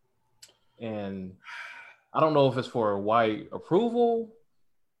 And I don't know if it's for white approval.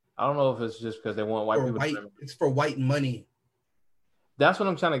 I don't know if it's just because they want white people. It's for white money. That's what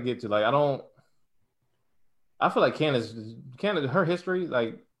I'm trying to get to. Like, I feel like Candace, her history,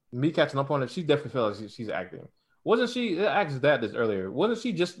 like me catching up on it, she definitely feels like she's acting. Wasn't she? I asked that this earlier. Wasn't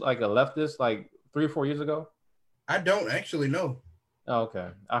she just like a leftist like 3 or 4 years ago? I don't actually know. Oh, okay.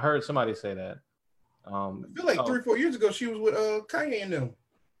 I heard somebody say that. I feel like 3-4 years ago she was with Kanye and them.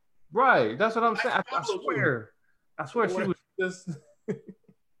 Right, that's what I'm saying. I swear she was just.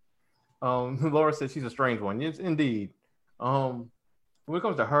 Laura said she's a strange one. Yes, indeed. When it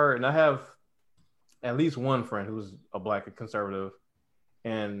comes to her, and I have at least one friend who's a black conservative,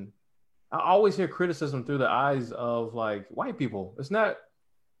 and I always hear criticism through the eyes of like white people.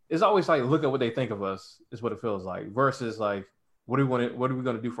 It's always like, look at what they think of us, is what it feels like, versus like, what are we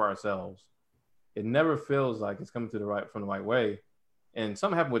going to do for ourselves? It never feels like it's coming from the right way. And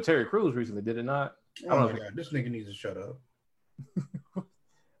something happened with Terry Crews recently, did it not? Oh my God, this nigga needs to shut up.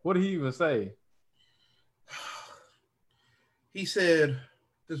 What did he even say? He said,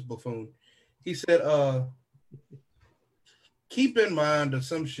 this buffoon, he said, keep in mind of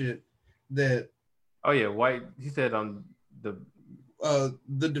some shit that. Oh yeah, he said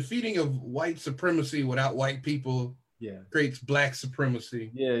the defeating of white supremacy without white people creates black supremacy.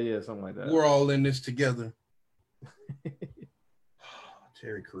 Yeah, something like that. We're all in this together.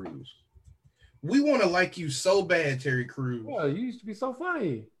 Terry Crews. We want to like you so bad, Terry Crews. Yeah, you used to be so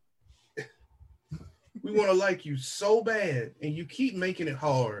funny. We want to like you so bad, and you keep making it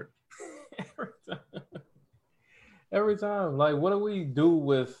hard. Every time. Like, what do we do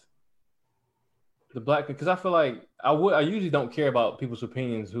with the black? Because I feel like I usually don't care about people's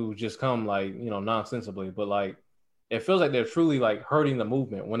opinions who just come like, nonsensibly, but like it feels like they're truly like hurting the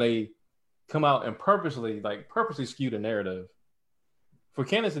movement when they come out and purposely skew the narrative. For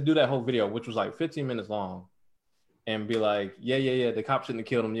Candace to do that whole video, which was like 15 minutes long, and be like, yeah, the cop shouldn't have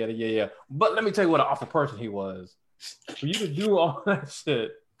killed him, yeah. But let me tell you what an awful person he was. For you to do all that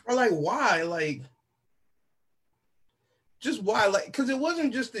shit. Or like, why? Like, just why? Like, because it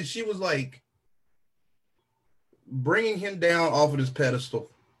wasn't just that she was like bringing him down off of this pedestal.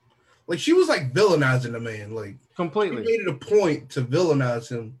 Like, she was like villainizing the man. Like, completely. She made it a point to villainize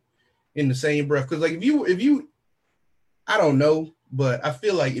him in the same breath. Because like, if you, I don't know, but I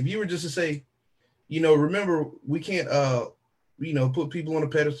feel like if you were just to say, remember, we can't, put people on a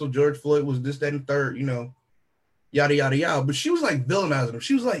pedestal. George Floyd was this, that, and third, yada, yada, yada. But she was like villainizing him.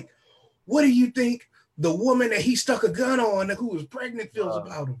 She was like, what do you think the woman that he stuck a gun on who was pregnant feels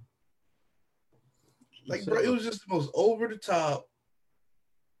about him? Like, bro, it was just the most over the top,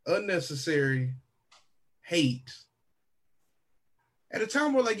 unnecessary hate at a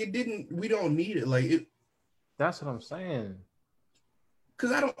time where like we don't need it. Like it. That's what I'm saying.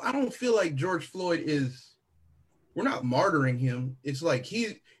 Because I don't feel like George Floyd we're not martyring him. It's like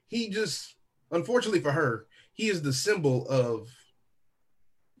he just, unfortunately for her, he is the symbol of,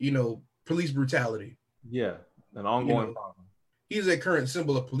 police brutality. Yeah, an ongoing problem. He's a current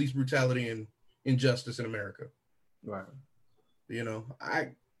symbol of police brutality and injustice in America. Right.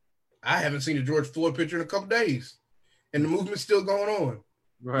 I haven't seen a George Floyd picture in a couple days, and the movement's still going on.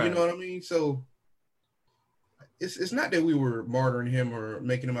 Right. You know what I mean? So it's not that we were martyring him or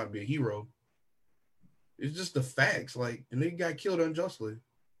making him out to be a hero. It's just the facts. Like, and they got killed unjustly.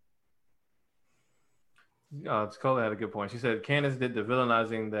 Cola had a good point. She said Candace did the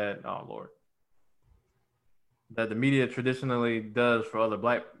villainizing that, oh Lord, that the media traditionally does for other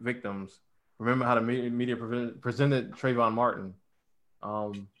black victims. Remember how the media presented Trayvon Martin.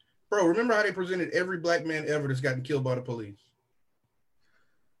 Bro, remember how they presented every black man ever that's gotten killed by the police?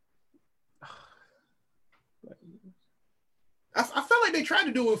 I felt like they tried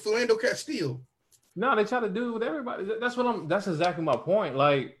to do it with Philando Castile. No, they tried to do it with everybody. That's exactly my point.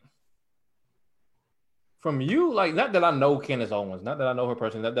 Like, from you, like, not that I know Candace Owens, not that I know her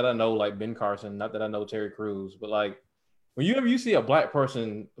personally, not that I know like Ben Carson, not that I know Terry Crews, but like when you see a black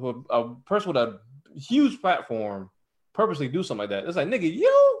person a person with a huge platform purposely do something like that, it's like, nigga,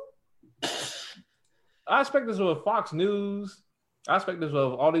 I expect this with Fox News. I expect this with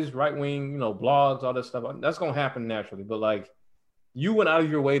all these right-wing, blogs, all this stuff. That's gonna happen naturally. But like, you went out of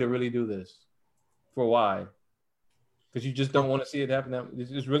your way to really do this. For why? Because you just don't want to see it happen.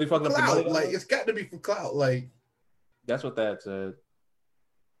 It's really fucking up the money. Like, it's got to be for clout. Like, that's what that said.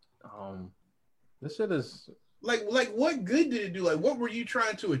 This shit is like what good did it do? Like, what were you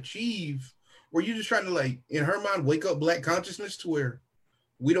trying to achieve? Were you just trying to, like, in her mind, wake up black consciousness to where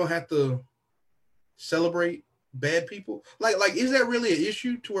we don't have to celebrate bad people? Like, is that really an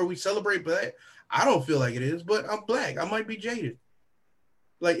issue to where we celebrate black? I don't feel like it is, but I'm black. I might be jaded.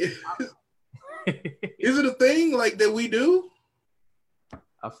 Like, is it a thing like that we do?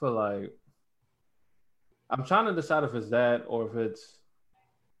 I feel like I'm trying to decide if it's that or if it's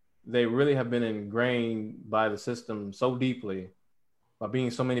they really have been ingrained by the system so deeply, by being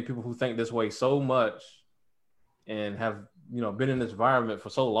so many people who think this way so much and have, been in this environment for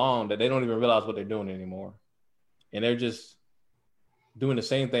so long that they don't even realize what they're doing anymore. And they're just doing the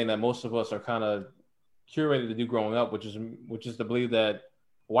same thing that most of us are kind of curated to do growing up, which is to believe that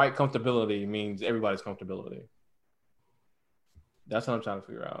white comfortability means everybody's comfortability. That's what I'm trying to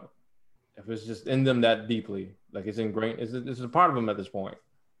figure out. If it's just in them that deeply, like it's ingrained, it's a part of them at this point.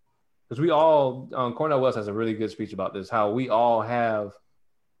 Because we all, Cornel West has a really good speech about this, how we all have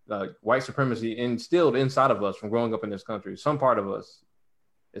white supremacy instilled inside of us from growing up in this country. Some part of us,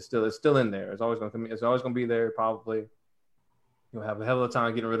 it's still in there. It's always going to be there. Probably, you'll have a hell of a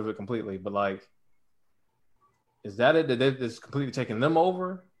time getting rid of it completely. But like, is that it? That it's completely taking them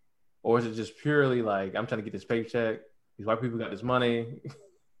over, or is it just purely like I'm trying to get this paycheck? These white people got this money.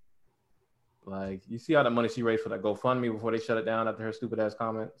 Like, you see all the money she raised for that GoFundMe before they shut it down after her stupid ass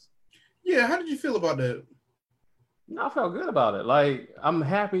comments. Yeah, how did you feel about that? No, I felt good about it. Like, I'm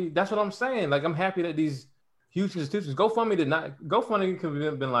happy. That's what I'm saying. Like, I'm happy that these huge institutions, GoFundMe could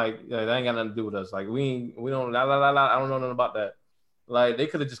have been like, yeah, that ain't got nothing to do with us. Like, we don't, I don't know nothing about that. Like, they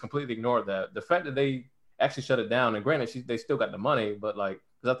could have just completely ignored that. The fact that they actually shut it down, and granted, they still got the money, but like,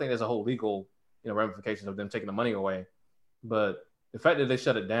 because I think there's a whole legal, ramifications of them taking the money away. But the fact that they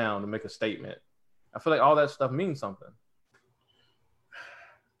shut it down to make a statement, I feel like all that stuff means something.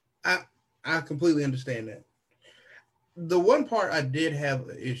 I completely understand that. The one part I did have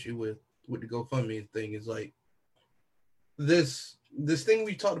an issue with the GoFundMe thing is like this thing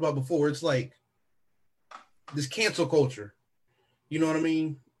we talked about before. It's like this cancel culture. You know what I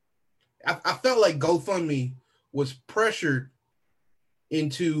mean? I felt like GoFundMe was pressured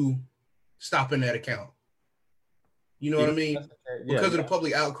into stopping that account. You know what I mean? Because of the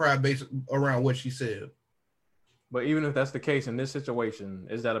public outcry based around what she said. But even if that's the case in this situation,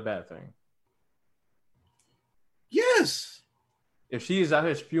 is that a bad thing? Yes. If she is out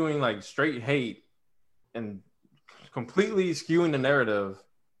here spewing like straight hate and completely skewing the narrative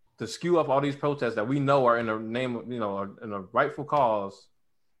to skew up all these protests that we know are in the name of, are in a rightful cause,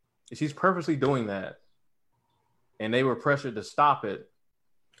 if she's purposely doing that and they were pressured to stop it.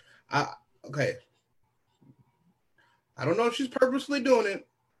 Okay. I don't know if she's purposely doing it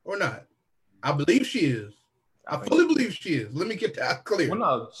or not. I believe she is. I fully believe she is. Let me get that clear. Well,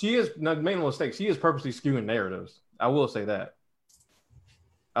 no, she is. Make no mistake. She is purposely skewing narratives. I will say that.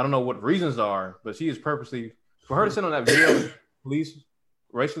 I don't know what reasons are, but she is purposely. For her to send on that video,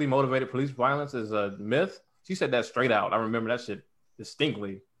 racially motivated police violence is a myth. She said that straight out. I remember that shit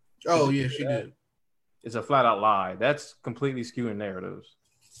distinctly. Oh yeah, she did. It's a flat out lie. That's completely skewing narratives.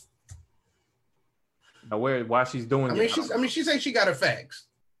 Now, why she's doing it? She said she got her facts.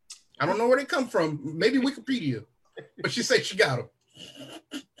 I don't know where they come from. Maybe Wikipedia, but she said she got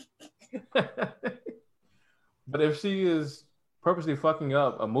them. But if she is purposely fucking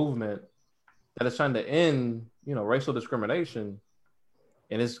up a movement that is trying to end, racial discrimination,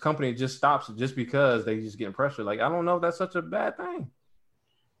 and this company just stops it just because they just getting pressure, like I don't know if that's such a bad thing.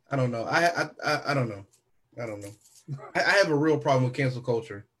 I don't know. I don't know. I don't know. I have a real problem with cancel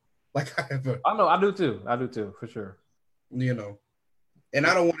culture. Like I do too, for sure. And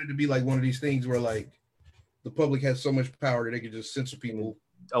I don't want it to be like one of these things where like the public has so much power that they can just censor people.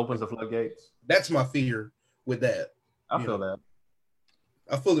 Opens the floodgates. That's my fear with that. I feel that.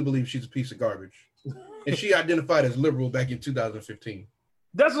 I fully believe she's a piece of garbage. And she identified as liberal back in 2015.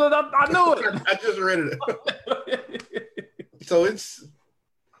 That's what I know it. I just read it. So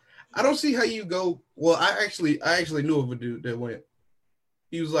I don't see how you go. Well, I actually knew of a dude that went.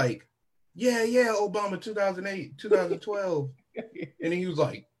 He was like, yeah, Obama 2008, 2012. And he was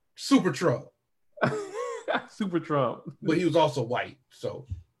like, super Trump. Super Trump. But he was also white. So,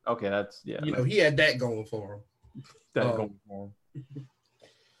 okay, that's, yeah. He had that going for him.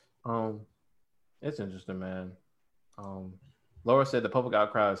 It's interesting, man. Laura said the public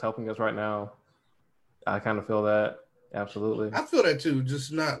outcry is helping us right now. I kind of feel that. Absolutely. I feel that too,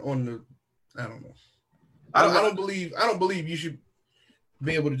 just not on the, I don't know. I don't believe you should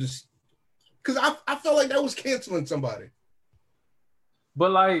be able to just, because I felt like that was canceling somebody.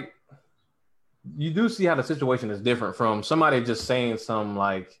 But like, you do see how the situation is different from somebody just saying some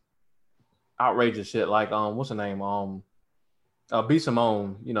like outrageous shit, like what's her name? B.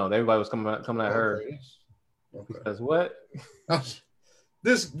 Simone. Everybody was coming at her. Okay. Because what?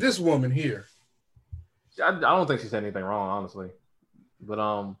 This woman here. I don't think she said anything wrong, honestly.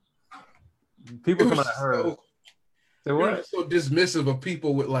 But people coming at her. Say what? So dismissive of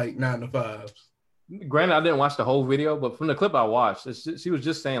people with like 9-to-5s. Granted, I didn't watch the whole video, but from the clip I watched, she was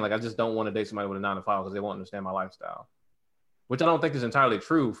just saying like, I just don't want to date somebody with a 9-to-5 because they won't understand my lifestyle. Which I don't think is entirely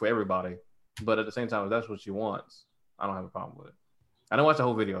true for everybody. But at the same time, if that's what she wants, I don't have a problem with it. I didn't watch the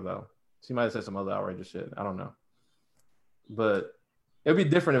whole video though. She might have said some other outrageous shit. I don't know. But it'd be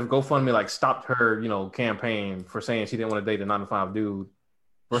different if GoFundMe like stopped her, campaign for saying she didn't want to date a 9-to-5 dude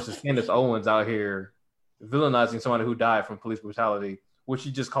versus Candace Owens out here villainizing somebody who died from police brutality, which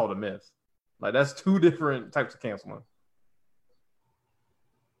he just called a myth. Like that's two different types of canceling.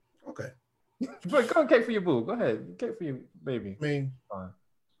 Okay. But go cake for your boo. Go ahead. Cake for your baby. I mean, fine.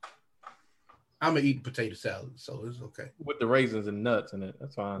 I'm gonna eat potato salad, so it's okay. With the raisins and nuts in it.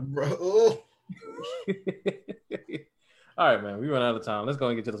 That's fine. Bro. All right, man. We run out of time. Let's go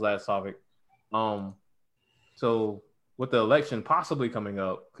and get to this last topic. So with the election possibly coming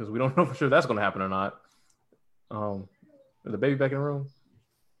up, because we don't know for sure that's gonna happen or not. Is the baby back in the room?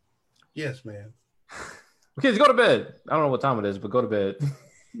 Yes, man. Kids, go to bed. I don't know what time it is, but go to bed.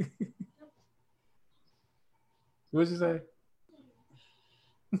 What did you say?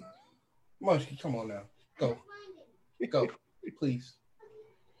 Mushy, come on now. Go. Go, please.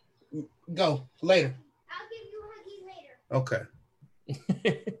 Go. Later. I'll give you a huggy later. Okay.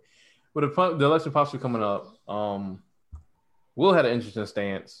 With the election possibly coming up, Will had an interesting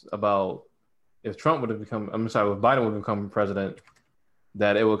stance about if Trump would have become, if Biden would have become president,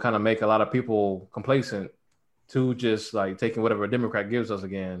 that it would kind of make a lot of people complacent to just like taking whatever a Democrat gives us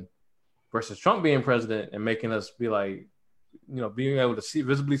again, versus Trump being president and making us be like, being able to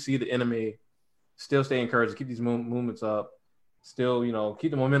visibly see the enemy, still stay encouraged, keep these movements up, still,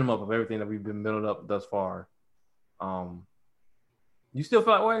 keep the momentum up of everything that we've been building up thus far. You still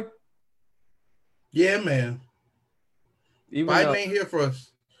feel that way? Yeah, man. Biden ain't here for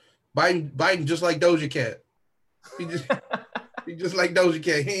us. Biden just like Doja Cat. He just like Doja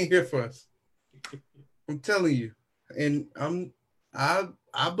Cat. He ain't here for us. I'm telling you. And I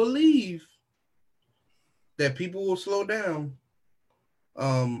believe that people will slow down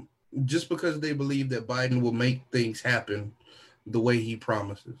just because they believe that Biden will make things happen the way he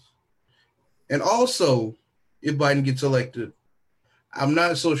promises. And also, if Biden gets elected, I'm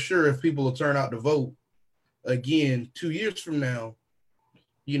not so sure if people will turn out to vote again 2 years from now,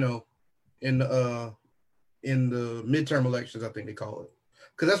 in the midterm elections, I think they call it.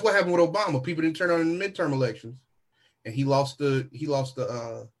 Because that's what happened with Obama. People didn't turn out in the midterm elections, and he lost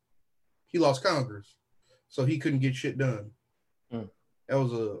Congress, so he couldn't get shit done. That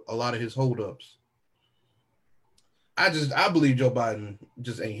was a lot of his holdups. I believe Joe Biden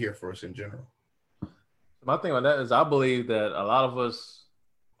just ain't here for us in general. My thing on that is I believe that a lot of us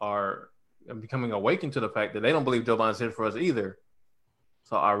are becoming awakened to the fact that they don't believe Joe Biden's here for us either.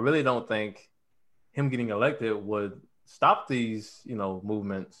 So I really don't think him getting elected would stop these,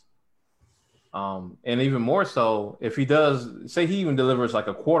 movements. And even more so, if he does, say he even delivers like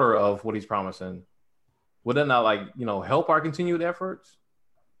a quarter of what he's promising, would that not help our continued efforts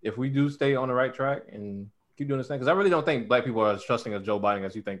if we do stay on the right track and keep doing this thing? Because I really don't think Black people are as trusting of Joe Biden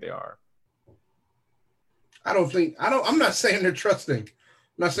as you think they are. I'm not saying they're trusting.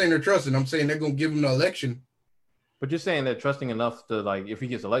 I'm not saying they're trusting. I'm saying they're going to give him the election. But you're saying they're trusting enough to, if he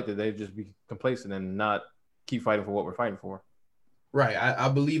gets elected, they'd just be complacent and not keep fighting for what we're fighting for. Right. I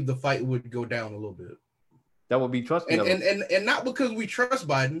believe the fight would go down a little bit. That would be trusting. And not because we trust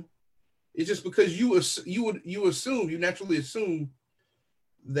Biden. It's just because you naturally assume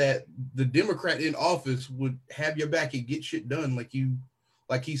that the Democrat in office would have your back and get shit done like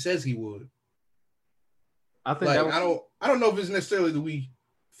he says he would. I think I don't know if it's necessarily that we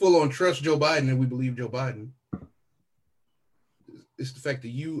full on trust Joe Biden and we believe Joe Biden. It's the fact that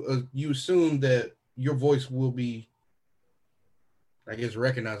you assume that your voice will be, I guess,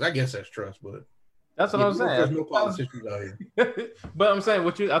 recognized. I guess that's trust, but that's what I'm saying. There's no politicians out here. But I'm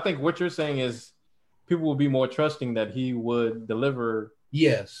saying I think what you're saying is people will be more trusting that he would deliver.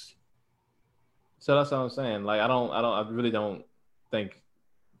 Yes. So that's what I'm saying. I really don't think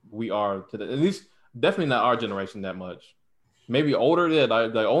we are at least definitely not our generation that much. Maybe older,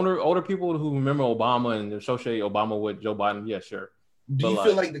 older people who remember Obama and associate Obama with Joe Biden. Yeah, sure. Do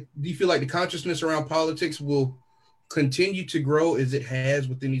you feel like the consciousness around politics will continue to grow as it has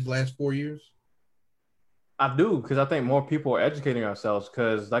within these last 4 years? I do, because I think more people are educating ourselves.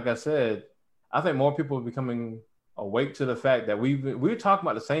 Because, like I said, I think more people are becoming awake to the fact that we're talking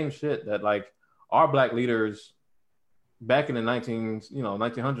about the same shit that our Black leaders back in the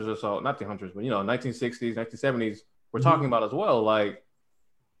 1900s or so, not the hundreds, but 1960s, 1970s, we're talking about as well.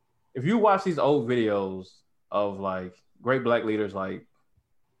 If you watch these old videos of great Black leaders like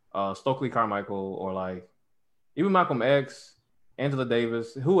Stokely Carmichael or even Malcolm X, Angela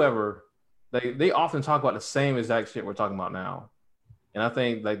Davis, whoever, they often talk about the same exact shit we're talking about now. And I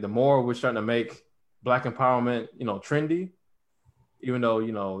think the more we're starting to make Black empowerment, trendy, even though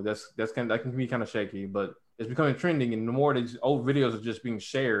that can be kind of shaky, but it's becoming trending, and the more these old videos are just being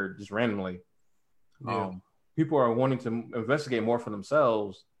shared just randomly, people are wanting to investigate more for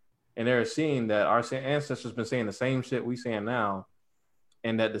themselves, and they're seeing that our ancestors been saying the same shit we saying now,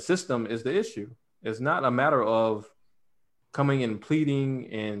 and that the system is the issue. It's not a matter of coming and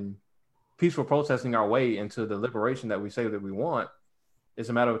pleading and peaceful protesting our way into the liberation that we say that we want. It's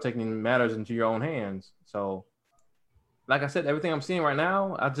a matter of taking matters into your own hands. So, like I said, everything I'm seeing right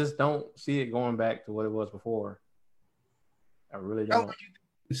now, I just don't see it going back to what it was before. I really don't. How long have you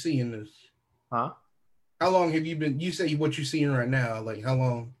been seeing this? Huh? How long have you been? You say what you're seeing right now. Like how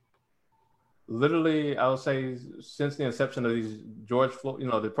long? Literally, I would say since the inception of these George Floyd,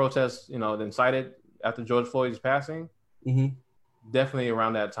 the protests, that incited after George Floyd's passing, definitely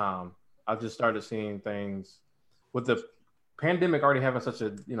around that time, I just started seeing things with the pandemic already having such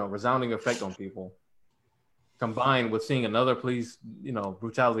a, resounding effect on people, combined with seeing another police,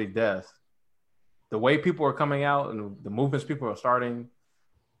 brutality death. The way people are coming out and the movements people are starting,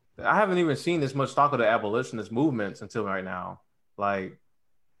 I haven't even seen this much talk of the abolitionist movements until right now. Like,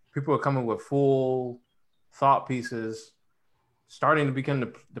 people are coming with full thought pieces, starting to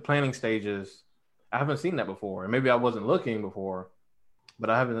begin the planning stages. I haven't seen that before. And maybe I wasn't looking before, but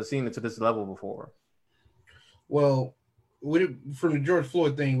I haven't seen it to this level before. Well, from the George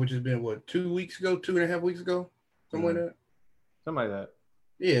Floyd thing, which has been, 2 weeks ago, 2.5 weeks ago? Something like that? Something like that.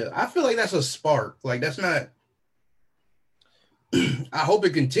 Yeah, I feel like that's a spark. Like, that's not... I hope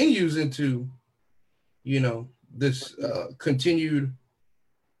it continues into, this continued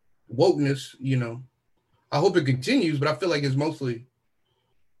wokeness, I hope it continues, but I feel like it's mostly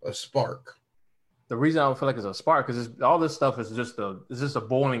a spark. The reason I don't feel like it's a spark is all this stuff is just a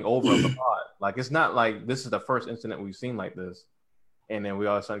boiling over of the pot. Like, it's not like this is the first incident we've seen like this, and then we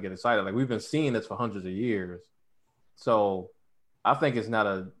all start to get excited. Like, we've been seeing this for hundreds of years. So I think it's not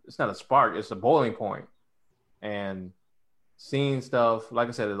a spark, it's a boiling point. And seeing stuff, like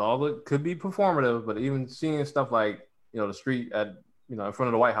I said, it could be performative, but even seeing stuff like, the street at, in front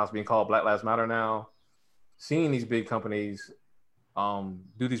of the White House being called Black Lives Matter now, seeing these big companies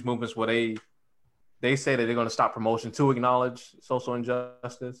do these movements where they say that they're going to stop promotion to acknowledge social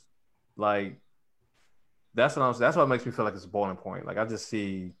injustice. Like, that's what makes me feel like it's a boiling point. Like, I just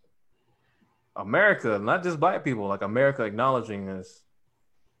see America, not just Black people, like America acknowledging this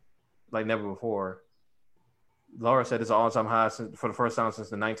like never before. Laura said it's an all-time high for the first time since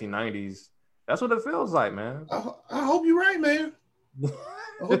the 1990s. That's what it feels like, man. I hope you're right, man.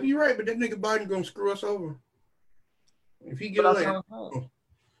 I hope you're right, but that nigga Biden gonna screw us over. If he get elected,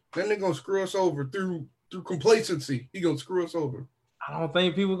 that nigga gonna screw us over through complacency. He gonna screw us over. I don't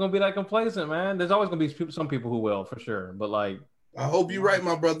think people are gonna be that complacent, man. There's always gonna be some people who will, for sure. But like, I hope you're right,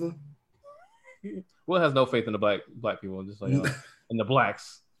 my brother. Will has no faith in the black people, just like in the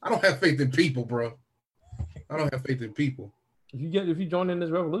blacks. I don't have faith in people, bro. I don't have faith in people. If you join in this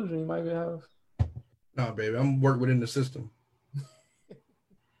revolution, you might have. Nah, baby, I'm working within the system.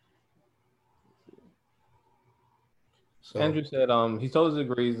 So. Andrew said he totally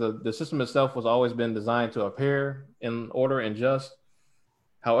agrees. The system itself was always been designed to appear in order and just.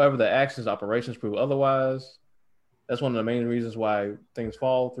 However, the actions, operations prove otherwise. That's one of the main reasons why things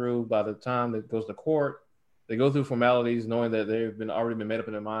fall through. By the time it goes to court, they go through formalities knowing that they've already been made up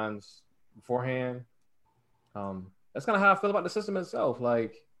in their minds beforehand. That's kind of how I feel about the system itself.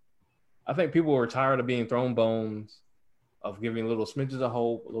 Like, I think people were tired of being thrown bones, of giving little smidges of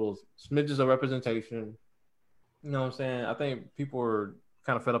hope, little smidges of representation. You know what I'm saying? I think people were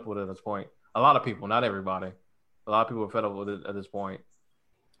kind of fed up with it at this point. A lot of people, not everybody. A lot of people were fed up with it at this point.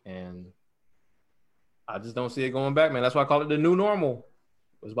 And I just don't see it going back, man. That's why I call it the new normal.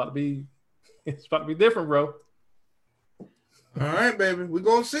 It's about to be different, bro. All right, baby. We're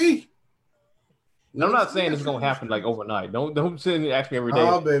gonna see. I'm not saying it's gonna happen like overnight. Don't sit and ask me every day.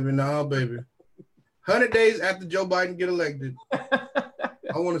 No, baby. 100 days after Joe Biden get elected,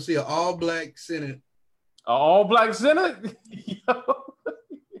 I want to see an all-black Senate. An all-black Senate?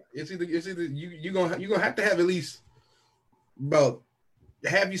 It's either you're gonna have to have at least about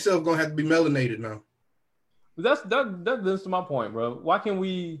half yourself gonna have to be melanated now. That's to my point, bro. Why can't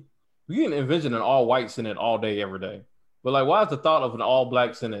we can envision an all-white Senate all day, every day? But like, why is the thought of an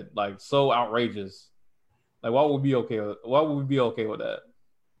all-black Senate like so outrageous? Like, why would we be okay with that?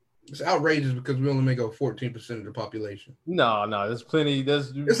 It's outrageous because we only make up 14% of the population. No, there's plenty.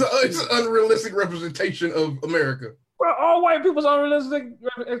 It's an unrealistic representation of America. Bro, all white people's unrealistic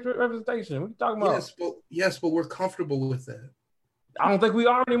representation. What are you talking about? Yes, but we're comfortable with that. I don't think we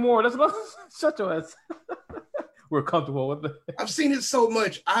are anymore. That's about shut your ass. We're comfortable with it. I've seen it so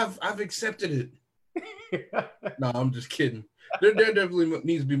much. I've accepted it. No, I'm just kidding. There definitely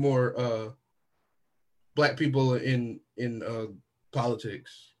needs to be more black people in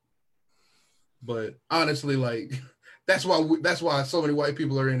politics. But honestly, like that's why so many white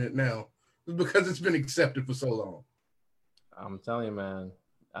people are in it now, because it's been accepted for so long. I'm telling you, man.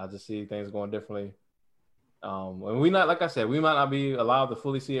 I just see things going differently. And we not, like I said, we might not be allowed to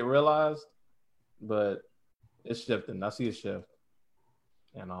fully see it realized, but it's shifting. I see a shift,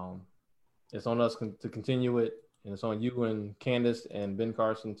 and it's on us to continue it, and it's on you and Candace and Ben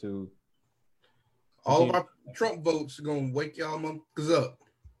Carson to. All of our Trump votes are gonna wake y'all motherfuckers up.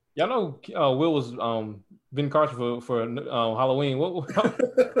 Y'all know Will was Ben Carson for Halloween.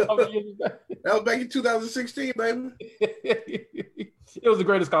 How many years was that? That was back in 2016, baby. It was the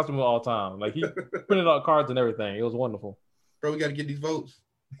greatest costume of all time. Like he printed out cards and everything. It was wonderful. Bro, we got to get these votes.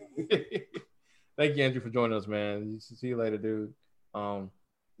 Thank you, Andrew, for joining us, man. See you later, dude.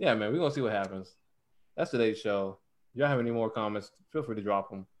 Yeah, man, we're gonna see what happens. That's today's show. If y'all have any more comments, feel free to drop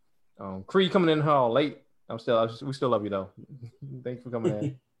them. Creed coming in here all late. We still love you though. Thanks for coming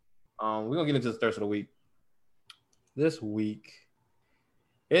in. We're gonna get into the thirst of the week. This week,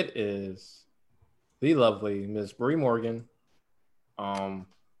 it is the lovely Miss Bree Morgan.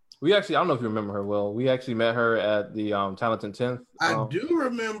 We actually, I don't know if you remember her, Will. We actually met her at the Talented 10th. I do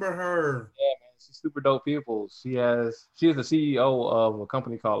remember her. Yeah, man, she's super dope people. She is the CEO of a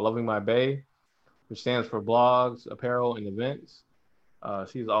company called Loving My Bay, which stands for blogs, apparel, and events.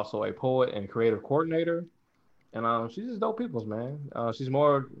 She's also a poet and creative coordinator. And she's just dope peoples, man. She's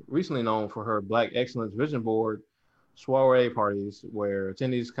more recently known for her Black Excellence Vision Board soiree parties, where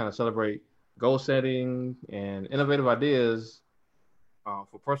attendees kind of celebrate goal setting and innovative ideas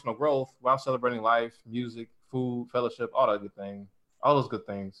for personal growth while celebrating life, music, food, fellowship, all those good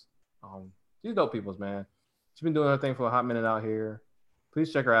things. She's dope peoples, man. She's been doing her thing for a hot minute out here.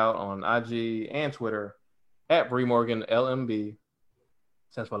 Please check her out on IG and Twitter at Bree Morgan LMB.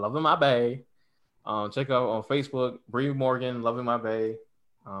 Stands for Loving My Bay. Check out on Facebook, Bree Morgan, Loving My Bay.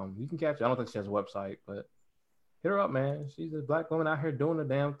 You can catch her. I don't think she has a website, but hit her up, man. She's a Black woman out here doing the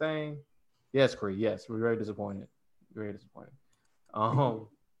damn thing. Yes, Cree. Yes, we're very disappointed. Very disappointed.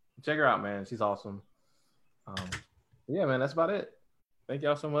 Check her out, man. She's awesome. Yeah, man, that's about it. Thank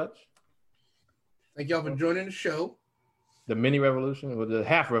y'all so much. Thank y'all for joining the show. The mini revolution, or the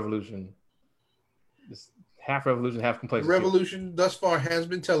half revolution. This half revolution, half complacency. The revolution thus far has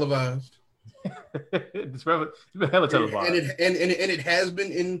been televised. It's been hella televised. And it has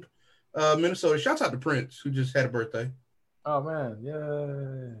been in Minnesota. Shouts out to Prince, who just had a birthday. Oh man,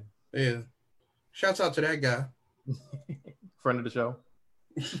 yeah. Shouts out to that guy. Friend of the show.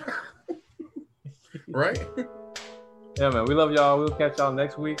 Right? Yeah, man. We love y'all. We'll catch y'all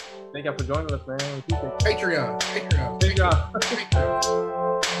next week. Thank y'all for joining us, man. Patreon.